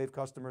 MySQL Heatwave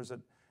customers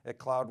at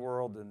Cloud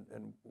World,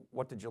 and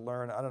what did you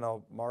learn? I don't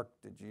know, Mark,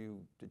 did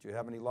you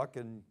have any luck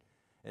in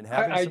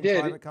having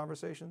some private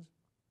conversations?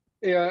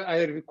 Yeah, I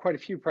had quite a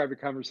few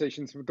private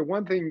conversations, but the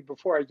one thing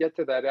before I get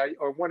to that, I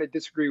want to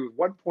disagree with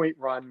one point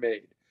Ron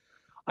made.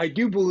 I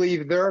do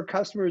believe there are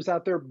customers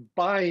out there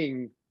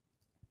buying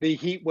the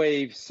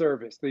Heatwave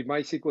service, the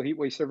MySQL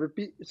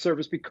Heatwave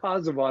service,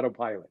 because of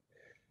autopilot.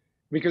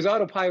 Because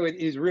autopilot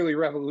is really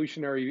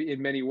revolutionary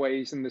in many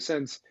ways, in the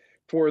sense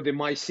for the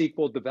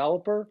MySQL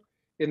developer,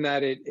 in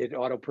that it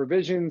auto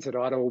provisions, it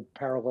auto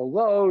parallel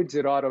loads,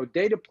 it auto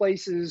data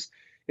places,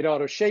 it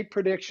auto shape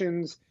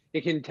predictions.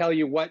 It can tell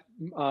you what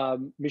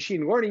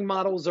machine learning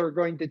models are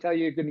going to tell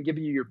you, going to give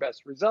you your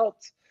best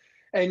results.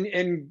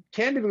 And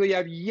candidly,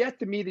 I've yet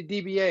to meet a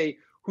DBA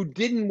who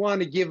didn't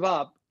want to give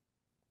up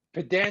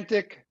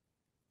pedantic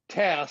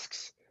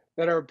tasks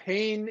that are a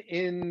pain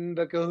in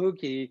the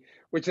kahuki,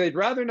 which they'd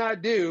rather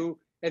not do,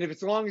 and if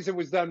as long as it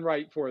was done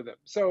right for them.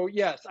 So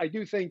yes, I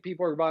do think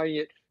people are buying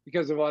it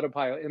because of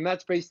autopilot, and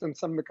that's based on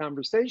some of the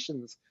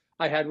conversations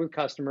I had with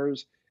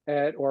customers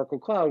at Oracle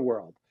Cloud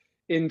World.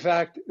 In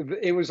fact,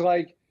 it was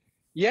like,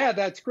 yeah,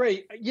 that's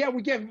great. Yeah,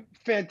 we get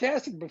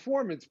fantastic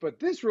performance, but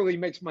this really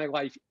makes my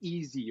life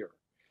easier.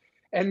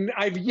 And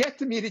I've yet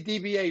to meet a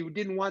DBA who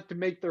didn't want to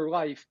make their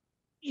life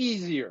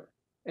easier,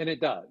 and it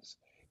does.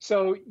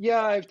 So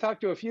yeah, I've talked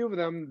to a few of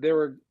them. They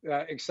were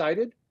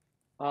excited.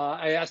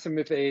 I asked them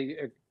if they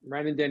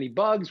ran into any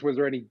bugs. Was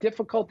there any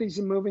difficulties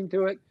in moving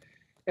to it?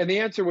 And the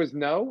answer was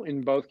no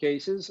in both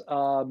cases.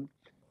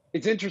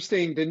 It's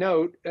interesting to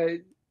note,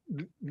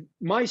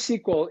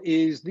 MySQL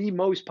is the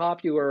most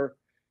popular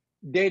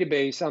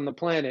database on the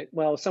planet.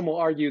 Well, some will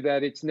argue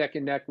that it's neck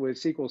and neck with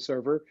SQL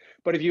Server,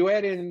 but if you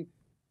add in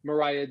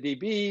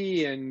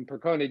MariaDB and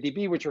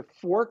PerconaDB, which are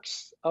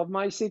forks of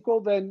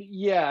MySQL, then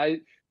yeah,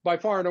 by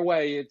far and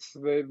away, it's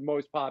the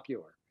most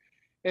popular.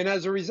 And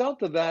as a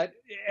result of that,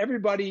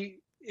 everybody,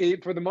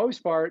 for the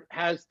most part,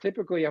 has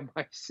typically a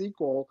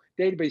MySQL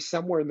database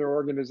somewhere in their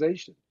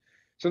organization.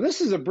 So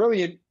this is a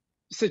brilliant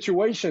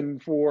situation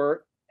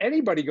for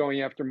anybody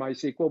going after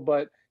MySQL,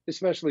 but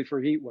especially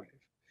for Heatwave.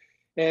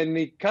 And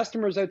the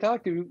customers I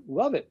talked to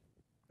love it.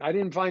 I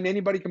didn't find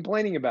anybody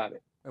complaining about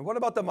it. And what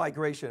about the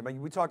migration? I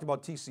mean, we talked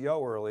about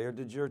TCO earlier.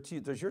 Does your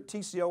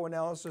TCO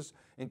analysis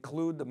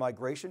include the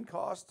migration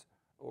cost?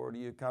 Or do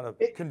you kind of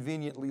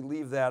conveniently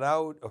leave that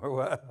out? Or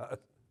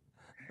what?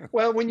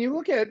 Well, when you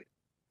look at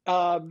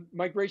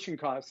migration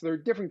costs, there are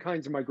different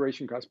kinds of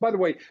migration costs. By the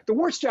way, the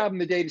worst job in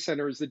the data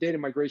center is the data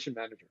migration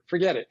manager.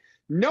 Forget it.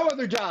 No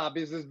other job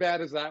is as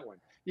bad as that one.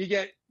 You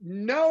get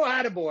no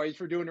attaboys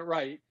for doing it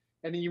right.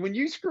 And when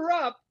you screw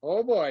up,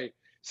 oh boy.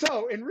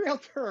 So in real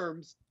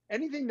terms,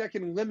 anything that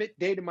can limit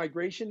data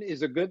migration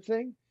is a good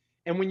thing.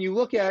 And when you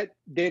look at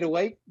data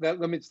lake, that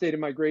limits data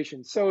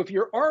migration. So if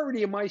you're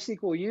already a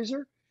MySQL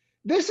user,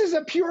 this is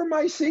a pure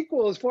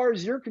MySQL as far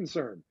as you're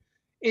concerned.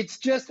 It's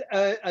just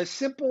a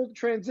simple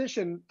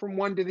transition from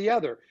one to the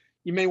other.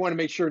 You may want to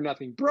make sure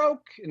nothing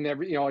broke and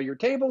all your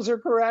tables are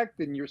correct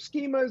and your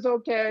schema is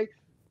okay,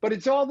 but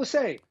it's all the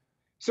same.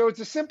 So it's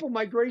a simple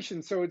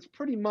migration. So it's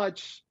pretty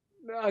much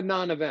a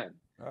non-event.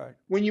 All right.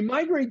 When you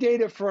migrate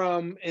data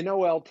from an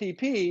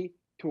OLTP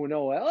to an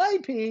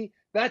OLAP,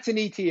 that's an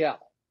ETL.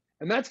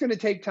 And that's going to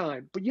take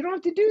time. But you don't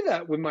have to do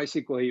that with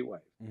MySQL Heatwave.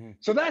 Mm-hmm.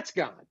 So that's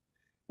gone.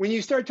 When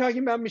you start talking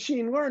about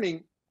machine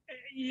learning,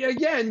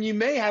 again, you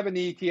may have an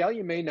ETL,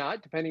 you may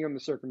not, depending on the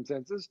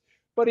circumstances.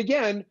 But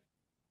again,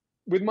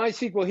 with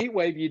MySQL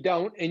Heatwave, you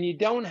don't, and you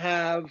don't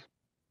have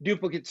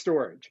duplicate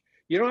storage.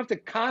 You don't have to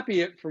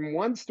copy it from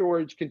one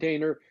storage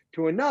container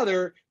to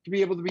another to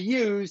be able to be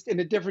used in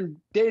a different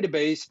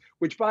database,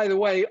 which, by the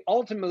way,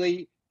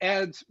 ultimately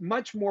adds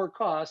much more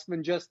cost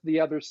than just the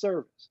other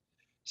service.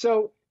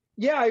 So,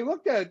 yeah, I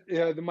looked at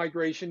the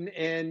migration,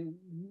 and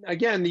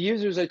again, the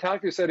users I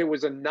talked to said it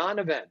was a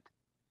non-event.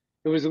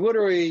 It was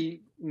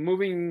literally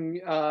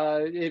moving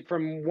it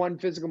from one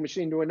physical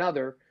machine to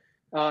another.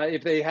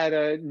 If they had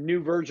a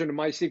new version of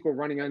MySQL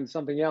running on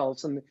something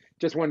else and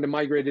just wanted to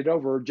migrate it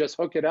over, or just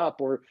hook it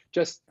up, or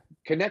just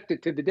connect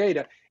it to the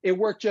data, it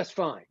worked just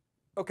fine.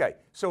 Okay,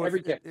 so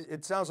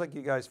it sounds like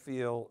you guys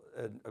feel,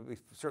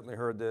 we've certainly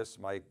heard this,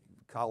 my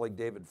colleague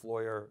David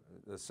Floyer,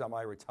 the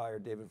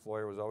semi-retired David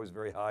Floyer, was always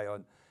very high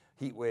on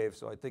Heatwave,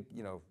 so I think,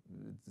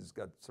 it's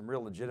got some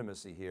real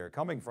legitimacy here,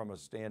 coming from a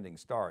standing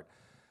start.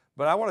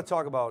 But I want to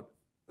talk about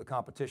the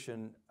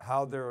competition,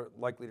 how they're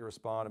likely to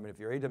respond. I mean, if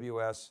you're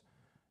AWS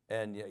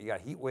and you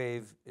got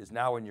Heatwave is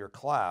now in your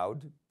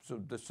cloud,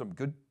 so there's some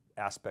good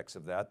aspects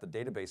of that. The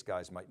database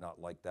guys might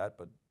not like that,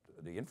 but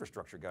the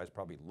infrastructure guys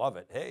probably love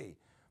it. Hey,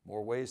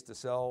 more ways to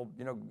sell,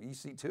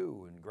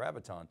 EC2 and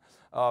Graviton.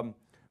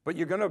 But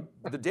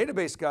the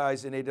database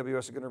guys in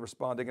AWS are going to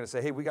respond. They're going to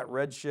say, hey, we got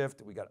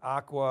Redshift, we got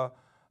Aqua.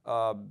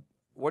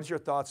 What's your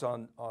thoughts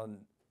on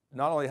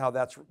not only how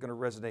that's going to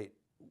resonate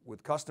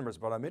with customers,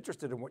 but I'm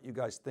interested in what you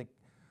guys think.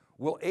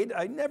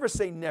 I never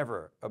say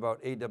never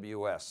about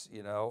AWS,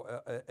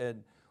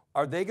 and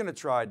are they going to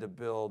try to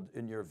build,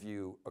 in your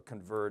view, a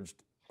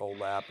converged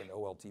OLAP and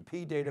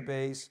OLTP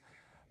database?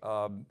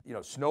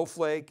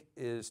 Snowflake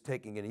is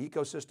taking an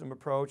ecosystem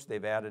approach.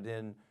 They've added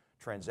in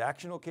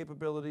transactional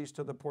capabilities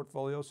to the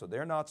portfolio, so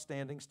they're not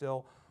standing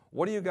still.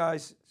 What do you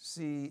guys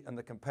see in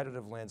the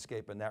competitive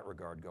landscape in that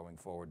regard going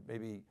forward?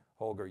 Maybe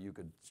Holger, you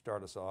could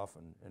start us off,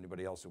 and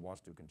anybody else who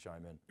wants to can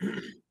chime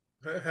in.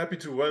 Happy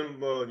to.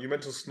 Well, you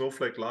mentioned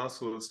Snowflake last,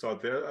 so let's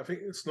start there. I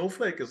think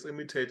Snowflake is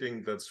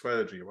imitating that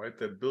strategy, right?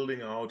 They're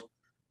building out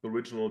the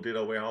original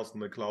data warehouse in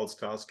the cloud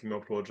star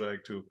schema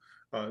project to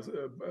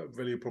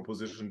value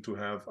proposition to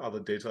have other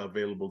data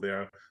available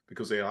there,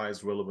 because AI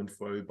is relevant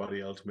for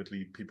everybody.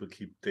 Ultimately, people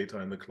keep data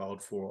in the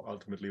cloud for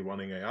ultimately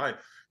running AI.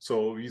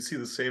 So you see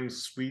the same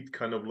suite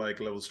kind of like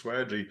level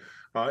strategy.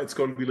 It's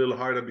going to be a little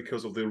harder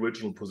because of the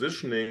original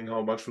positioning.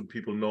 How much would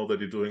people know that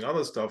you're doing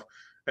other stuff?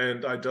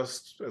 And I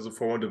just, as a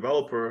former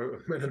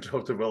developer, manager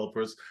of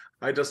developers,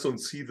 I just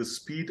don't see the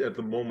speed at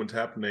the moment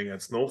happening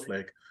at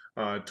Snowflake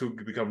to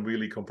become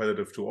really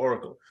competitive to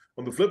Oracle.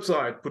 On the flip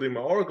side, putting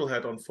my Oracle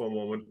hat on for a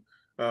moment,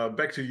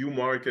 back to you,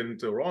 Marc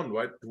and Ron,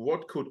 right?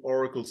 What could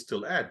Oracle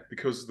still add?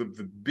 Because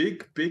the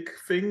big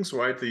things,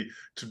 right? The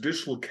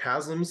traditional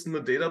chasms in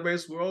the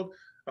database world,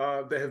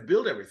 they have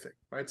built everything,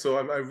 right? So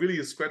I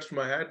really scratched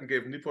my head and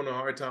gave Nippon a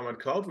hard time at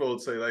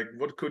CloudWorld, say like,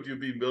 what could you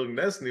be building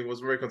next? And he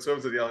was very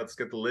conservative. Yeah, let's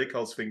get the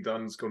Lakehouse thing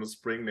done. It's going to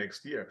spring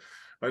next year.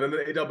 Right? And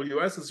then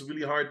AWS is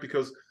really hard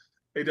because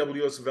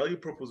AWS value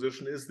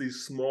proposition is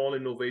these small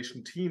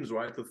innovation teams,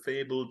 right? The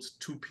fabled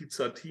 2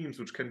 pizza teams,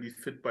 which can be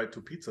fit by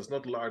 2 pizzas,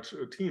 not large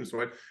teams,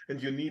 right?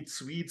 And you need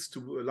suites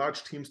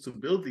large teams to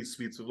build these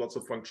suites with lots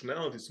of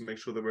functionalities to make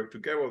sure they work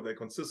together, they're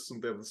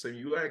consistent, they have the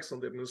same UX on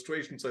the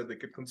administration side, they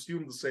get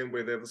consumed the same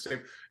way, they have the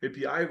same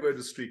API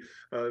registry,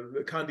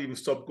 they can't even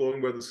stop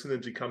going where the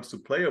synergy comes to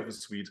play of a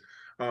suite.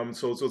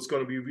 So it's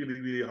going to be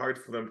really, really hard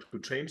for them to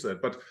change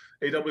that. But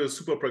AWS is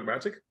super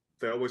pragmatic.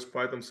 They always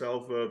pride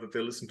themselves that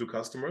they listen to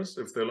customers.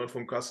 If they learn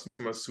from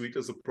customers, suite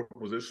is a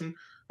proposition.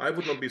 I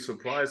would not be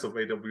surprised of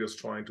AWS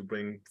trying to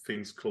bring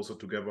things closer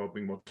together or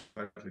bring more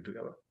tightly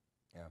together.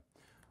 Yeah.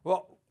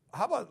 Well,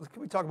 how about,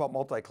 can we talk about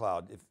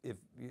multi-cloud? If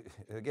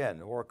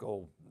again,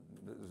 Oracle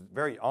is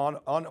very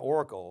on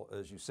Oracle,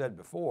 as you said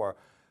before,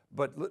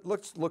 but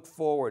let's look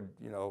forward,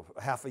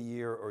 half a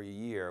year or a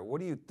year.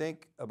 What do you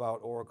think about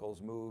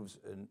Oracle's moves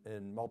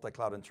in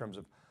multi-cloud in terms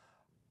of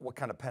what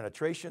kind of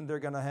penetration they're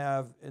going to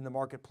have in the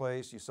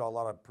marketplace? You saw a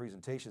lot of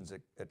presentations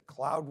at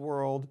Cloud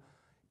World.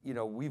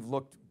 We've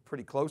looked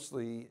pretty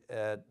closely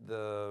at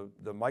the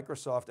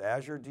Microsoft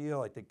Azure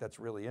deal. I think that's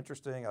really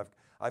interesting.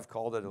 I've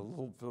called it a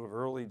little bit of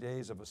early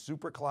days of a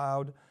super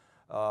cloud.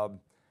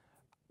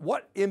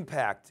 What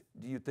impact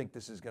do you think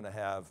this is going to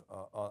have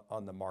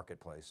on the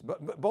marketplace?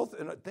 But both,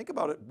 and think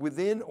about it,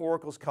 within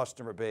Oracle's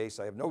customer base,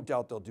 I have no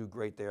doubt they'll do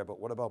great there, but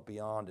what about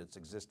beyond its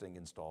existing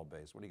installed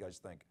base? What do you guys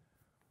think?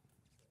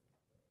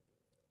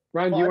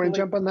 Ron, do you want to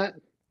jump on that?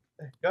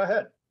 Go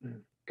ahead.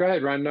 Go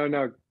ahead, Ron.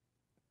 No,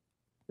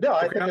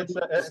 I think it's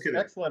an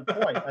excellent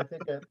point. I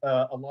think it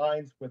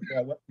aligns with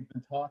what we've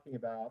been talking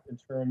about in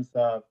terms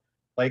of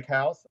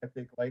Lakehouse. I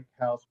think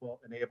Lakehouse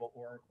will enable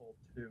Oracle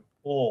to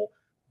pull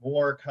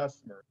more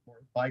customers, more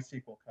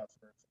MySQL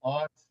customers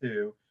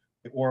onto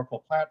the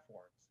Oracle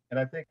platforms. And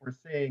I think we're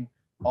seeing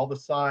all the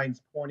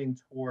signs pointing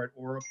toward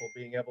Oracle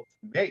being able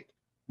to make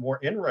more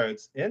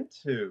inroads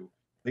into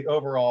the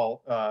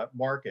overall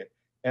market.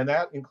 And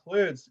that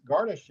includes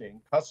garnishing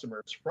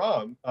customers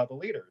from the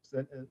leaders.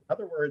 In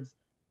other words,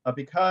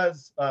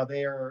 because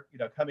they are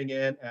coming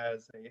in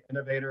as an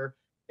innovator,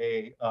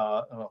 an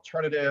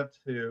alternative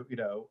to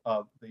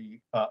the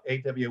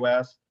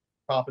AWS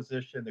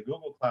proposition, the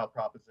Google Cloud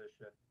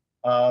proposition,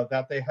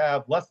 that they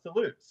have less to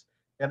lose.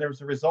 And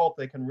as a result,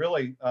 they can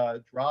really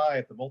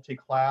drive the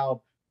multi-cloud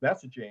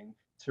messaging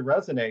to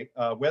resonate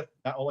with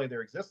not only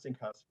their existing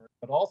customers,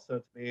 but also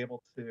to be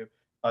able to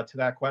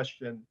that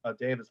question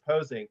Dave is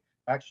posing,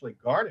 actually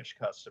garnish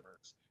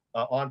customers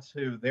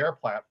onto their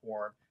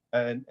platform.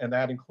 And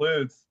that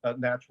includes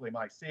naturally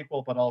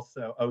MySQL, but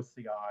also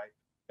OCI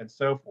and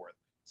so forth.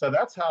 So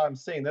that's how I'm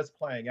seeing this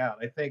playing out.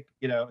 I think,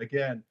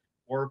 again,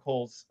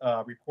 Oracle's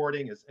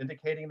reporting is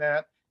indicating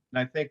that. And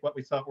I think what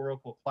we saw at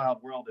Oracle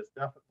Cloud World is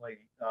definitely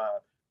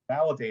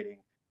validating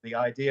the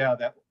idea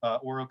that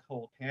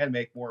Oracle can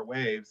make more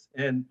waves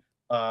in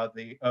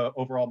the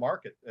overall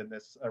market in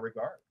this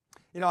regard.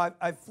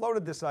 I've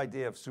floated this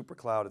idea of super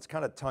cloud. It's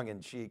kind of tongue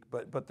in cheek,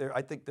 but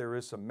I think there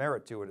is some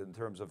merit to it in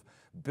terms of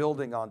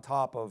building on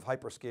top of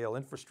hyperscale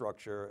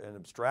infrastructure and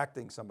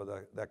abstracting some of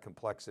that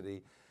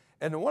complexity.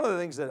 And one of the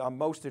things that I'm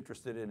most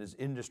interested in is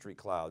industry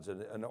clouds.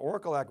 And an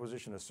Oracle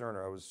acquisition of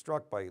Cerner, I was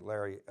struck by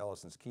Larry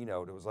Ellison's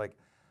keynote. It was like,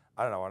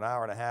 I don't know, an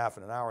hour and a half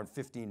and an hour and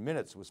 15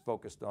 minutes was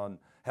focused on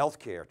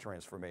healthcare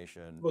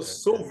transformation. It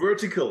was so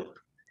vertical.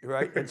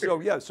 Right, and so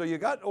yeah, so you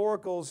got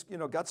Oracle's,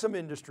 got some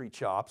industry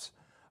chops.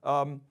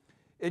 And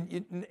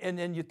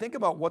then you think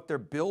about what they're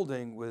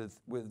building with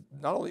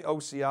not only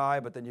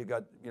OCI, but then you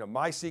got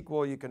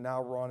MySQL you can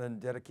now run in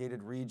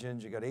dedicated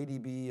regions. You got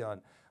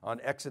ADB on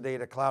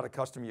Exadata Cloud at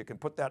Custom. You can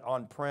put that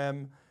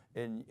on-prem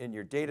in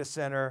your data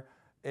center.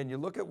 And you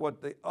look at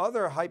what the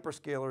other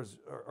hyperscalers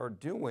are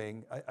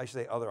doing. I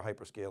say other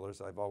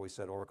hyperscalers. I've always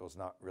said Oracle's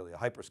not really a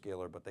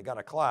hyperscaler, but they got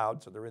a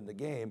cloud, so they're in the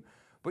game.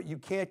 But you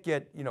can't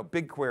get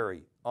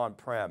BigQuery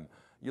on-prem.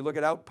 You look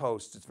at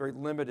Outposts, it's very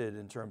limited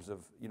in terms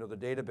of the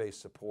database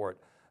support.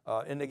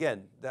 And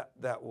again,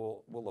 that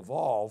will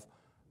evolve.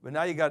 But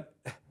now you got,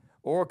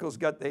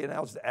 they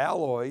announced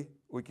Alloy,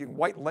 we can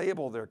white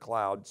label their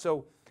cloud.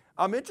 So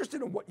I'm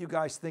interested in what you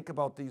guys think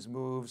about these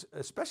moves,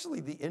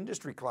 especially the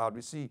industry cloud.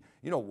 We see,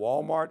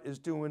 Walmart is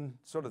doing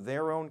sort of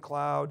their own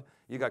cloud.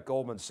 You got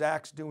Goldman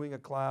Sachs doing a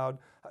cloud.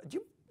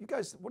 You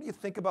guys, what do you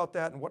think about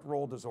that, and what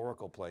role does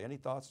Oracle play? Any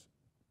thoughts?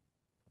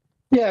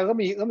 Yeah, let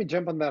me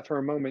jump on that for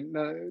a moment,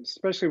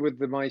 especially with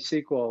the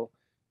MySQL.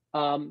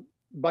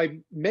 By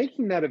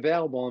making that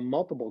available in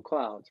multiple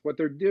clouds, what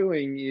they're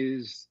doing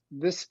is,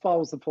 this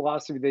follows the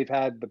philosophy they've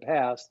had in the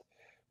past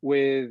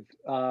with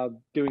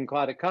doing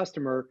cloud at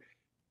customer,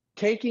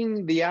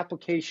 taking the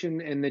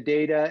application and the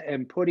data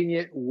and putting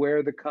it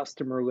where the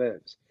customer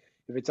lives.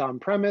 If it's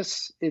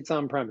on-premise, it's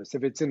on-premise.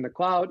 If it's in the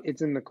cloud,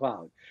 it's in the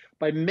cloud.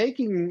 By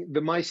making the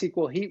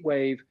MySQL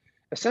Heatwave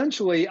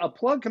essentially a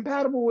plug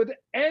compatible with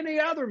any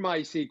other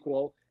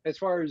MySQL as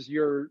far as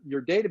your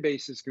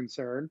database is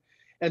concerned,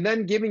 and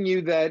then giving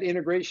you that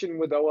integration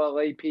with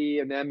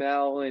OLAP and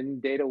ML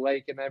and data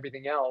lake and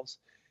everything else,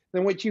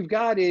 then what you've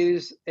got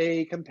is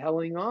a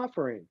compelling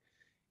offering.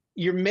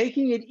 You're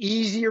making it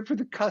easier for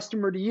the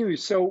customer to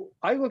use. So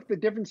I look at the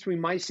difference between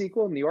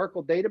MySQL and the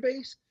Oracle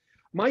database.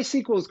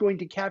 MySQL is going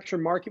to capture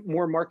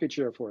more market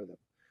share for them.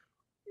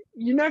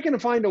 You're not going to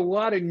find a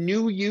lot of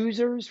new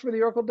users for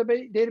the Oracle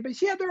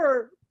database. Yeah, there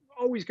are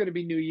always going to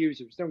be new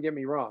users, don't get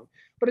me wrong,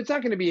 but it's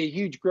not going to be a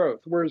huge growth.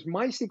 Whereas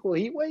MySQL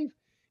Heatwave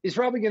is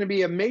probably going to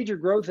be a major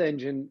growth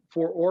engine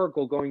for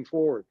Oracle going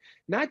forward,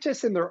 not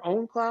just in their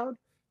own cloud,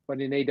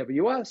 but in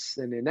AWS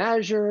and in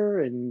Azure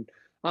and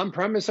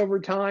on-premise over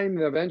time.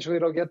 Eventually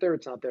it'll get there.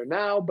 It's not there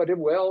now, but it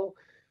will.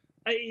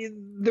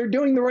 They're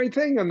doing the right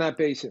thing on that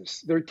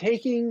basis. They're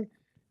taking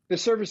the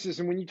services,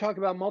 and when you talk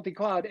about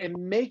multi-cloud,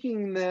 and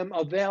making them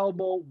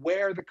available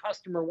where the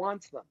customer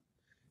wants them,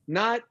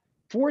 not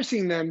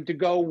forcing them to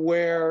go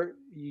where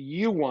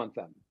you want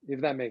them, if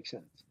that makes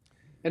sense.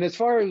 And as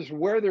far as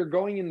where they're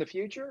going in the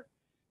future,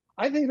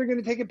 I think they're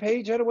going to take a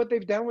page out of what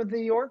they've done with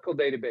the Oracle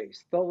database.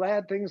 They'll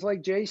add things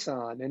like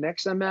JSON and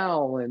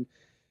XML and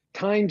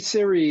time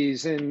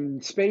series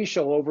and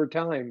spatial over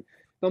time.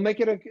 They'll make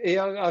it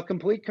a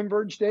complete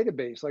converged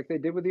database like they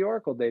did with the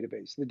Oracle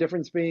database. The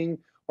difference being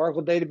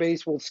Oracle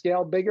database will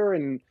scale bigger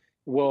and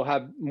will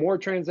have more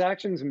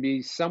transactions and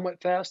be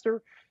somewhat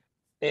faster.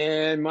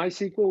 And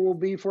MySQL will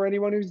be for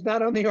anyone who's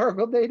not on the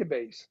Oracle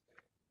database.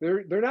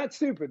 They're not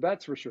stupid,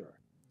 that's for sure.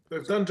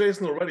 They've done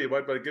JSON already,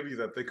 right? But I give you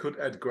that. They could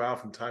add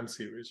graph and time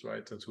series,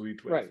 right? To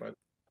Heatwave, right?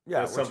 Yeah,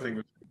 that's something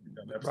which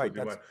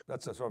absolutely right.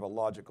 That's a sort of a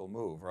logical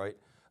move, right?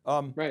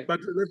 Right. But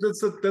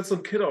let's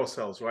not kid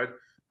ourselves, right?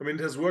 I mean,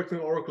 it has worked in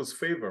Oracle's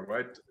favor,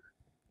 right?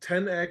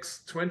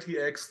 10x,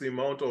 20x the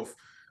amount of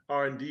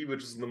R&D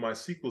which is in the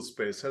MySQL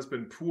space has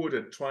been poured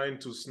at trying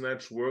to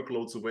snatch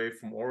workloads away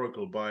from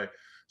Oracle by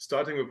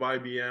starting with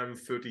IBM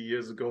 30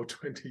 years ago,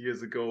 20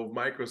 years ago,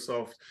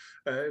 Microsoft,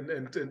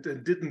 and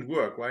didn't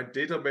work, right?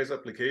 Database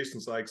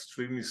applications are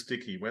extremely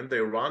sticky. When they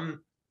run,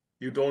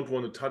 you don't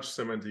want to touch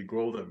them and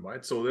grow them,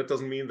 right? So that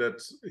doesn't mean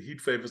that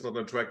Heatwave is not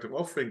an attractive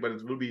offering, but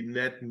it will be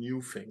net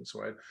new things,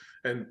 right?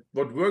 And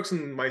what works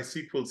in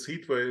MySQL's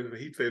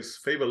Heatwave's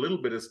favor a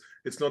little bit is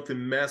it's not the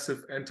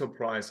massive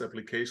enterprise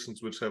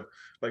applications which have,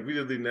 like we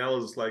did the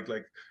analysis, like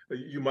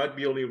you might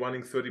be only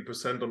running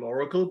 30% on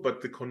Oracle,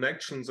 but the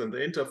connections and the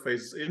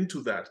interfaces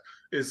into that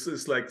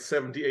is like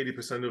 70,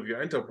 80% of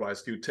your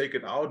enterprise. You take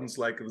it out and it's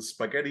like the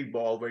spaghetti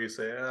ball where you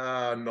say,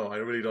 no, I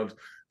really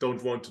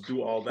don't want to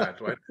do all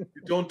that, right?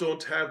 You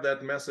don't have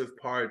that massive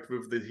part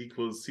with the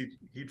Heatwave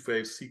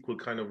SQL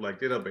kind of like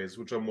database,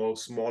 which are more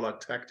smaller,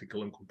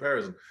 tactical in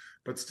comparison.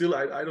 But still,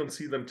 I don't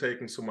see them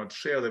taking so much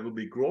share. They will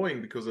be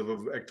growing because of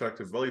an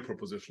attractive value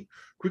proposition.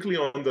 Quickly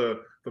on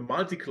the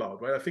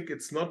multi-cloud, right? I think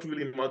it's not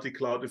really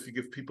multi-cloud if you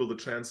give people the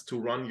chance to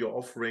run your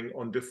offering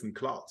on different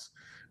clouds,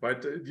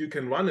 right? You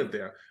can run it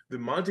there. The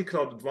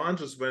multi-cloud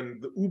advantage is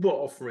when the Uber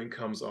offering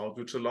comes out,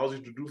 which allows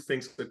you to do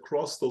things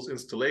across those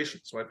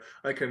installations, right?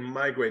 I can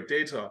migrate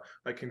data.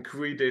 I can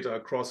query data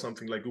across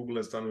something like Google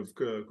has done with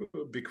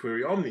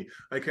BigQuery Omni.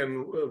 I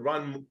can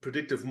run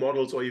predictive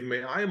models or even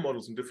AI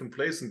models in different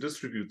places and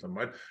distribute them,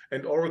 right?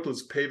 And Oracle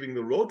is paving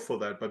the road for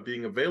that by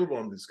being available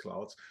on these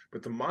clouds.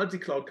 But the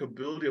multi-cloud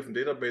capability of a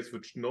database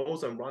which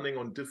knows I'm running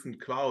on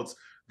different clouds,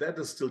 that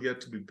is still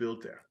yet to be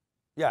built there.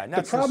 Yeah, and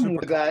that's the problem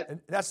with that.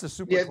 That's the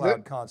super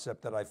cloud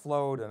concept that I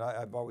float, and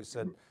I've always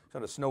said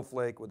sort of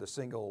Snowflake with a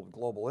single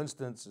global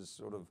instance is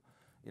sort of,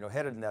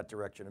 headed in that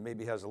direction and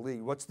maybe has a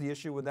lead. What's the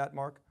issue with that,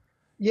 Marc?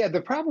 Yeah,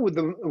 the problem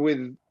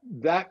with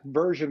that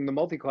version, the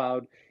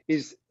multi-cloud,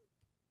 is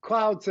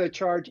clouds that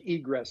charge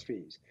egress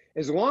fees.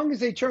 As long as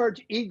they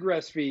charge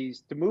egress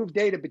fees to move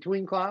data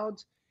between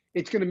clouds,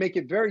 it's going to make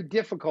it very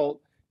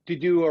difficult to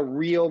do a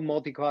real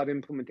multi-cloud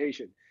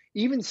implementation.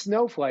 Even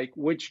Snowflake,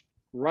 which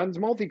runs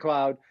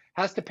multi-cloud,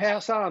 has to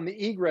pass on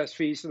the egress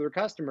fees to their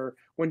customer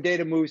when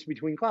data moves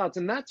between clouds,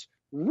 and that's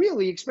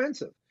really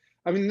expensive.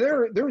 I mean,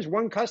 there was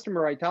one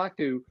customer I talked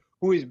to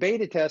who is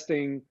beta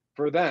testing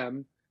for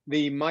them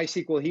the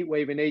MySQL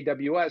Heatwave in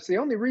AWS. The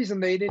only reason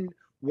they didn't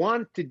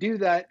want to do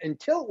that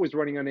until it was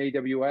running on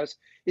AWS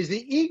is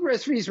the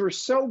egress fees were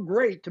so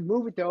great to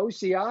move it to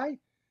OCI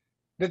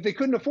that they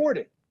couldn't afford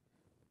it.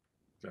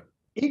 Yeah.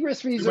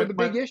 Egress fees are the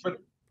big issue.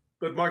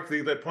 But Marc,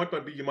 that point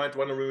might be you might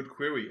run a remote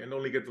query and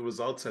only get the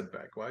result set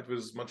back, right? Which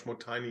is much more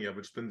tinier,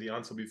 which has been the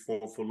answer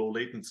before for low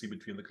latency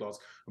between the clouds,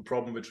 a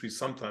problem which we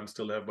sometimes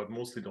still have, but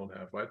mostly don't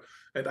have, right?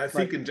 And I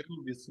think in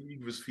general, we see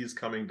egress fees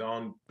coming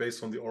down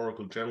based on the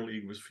Oracle general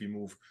egress fee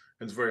move,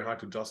 and it's very hard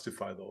to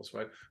justify those,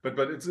 right? But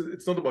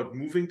it's not about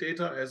moving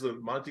data as a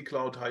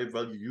multi-cloud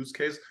high-value use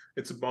case.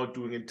 It's about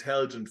doing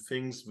intelligent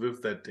things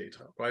with that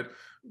data, right?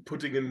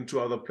 Putting it into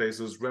other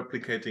places,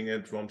 replicating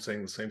it. I'm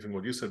saying the same thing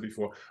what you said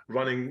before,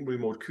 running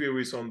remote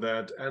queries on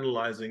that,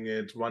 analyzing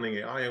it, running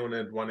AI on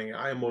it, running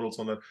AI models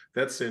on that.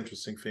 That's the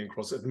interesting thing.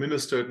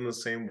 Cross-administered in the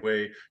same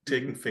way,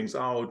 taking things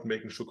out,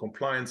 making sure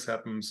compliance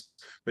happens,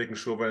 making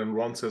sure when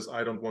Ron says,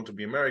 I don't want to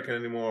be American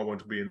anymore, I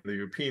want to be in the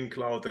European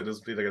cloud, that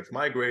data gets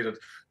migrated,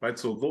 right?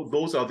 So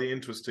those are the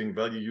interesting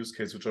value use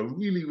cases, which are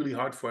really, really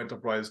hard for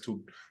enterprise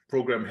to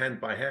program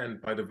hand by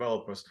hand by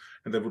developers,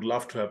 and they would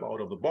love to have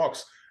out of the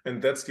box. And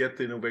that's yet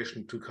the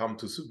innovation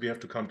we have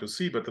to come to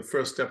see. But the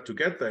first step to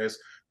get there is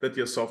that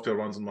your software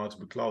runs on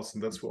multiple clouds,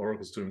 and that's what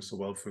Oracle's doing so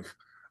well with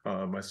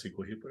MySQL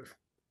Heatwave.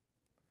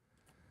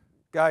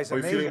 Guys,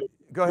 amazing.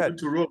 Go ahead.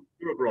 To Europe,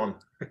 Ron.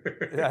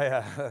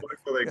 Yeah.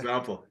 For the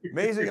example.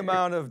 Amazing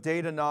amount of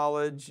data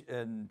knowledge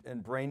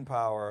and brain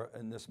power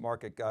in this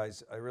market,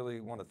 guys. I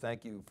really want to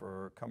thank you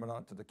for coming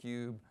on to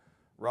theCUBE.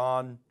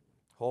 Ron,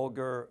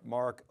 Holger,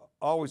 Marc,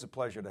 always a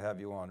pleasure to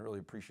have you on. Really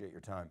appreciate your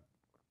time.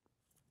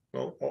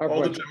 Well, Our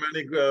all the pleasure.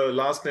 Germanic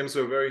last names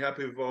were very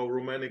happy with our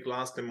Romanic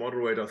last name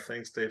moderator.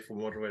 Thanks, Dave, for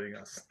moderating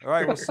us. All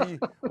right,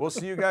 we'll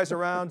see you guys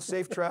around.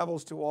 Safe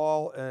travels to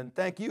all, and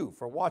thank you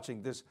for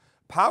watching this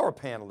power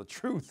panel, the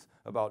truth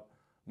about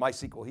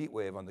MySQL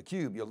Heatwave on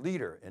theCUBE, your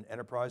leader in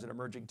enterprise and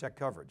emerging tech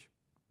coverage.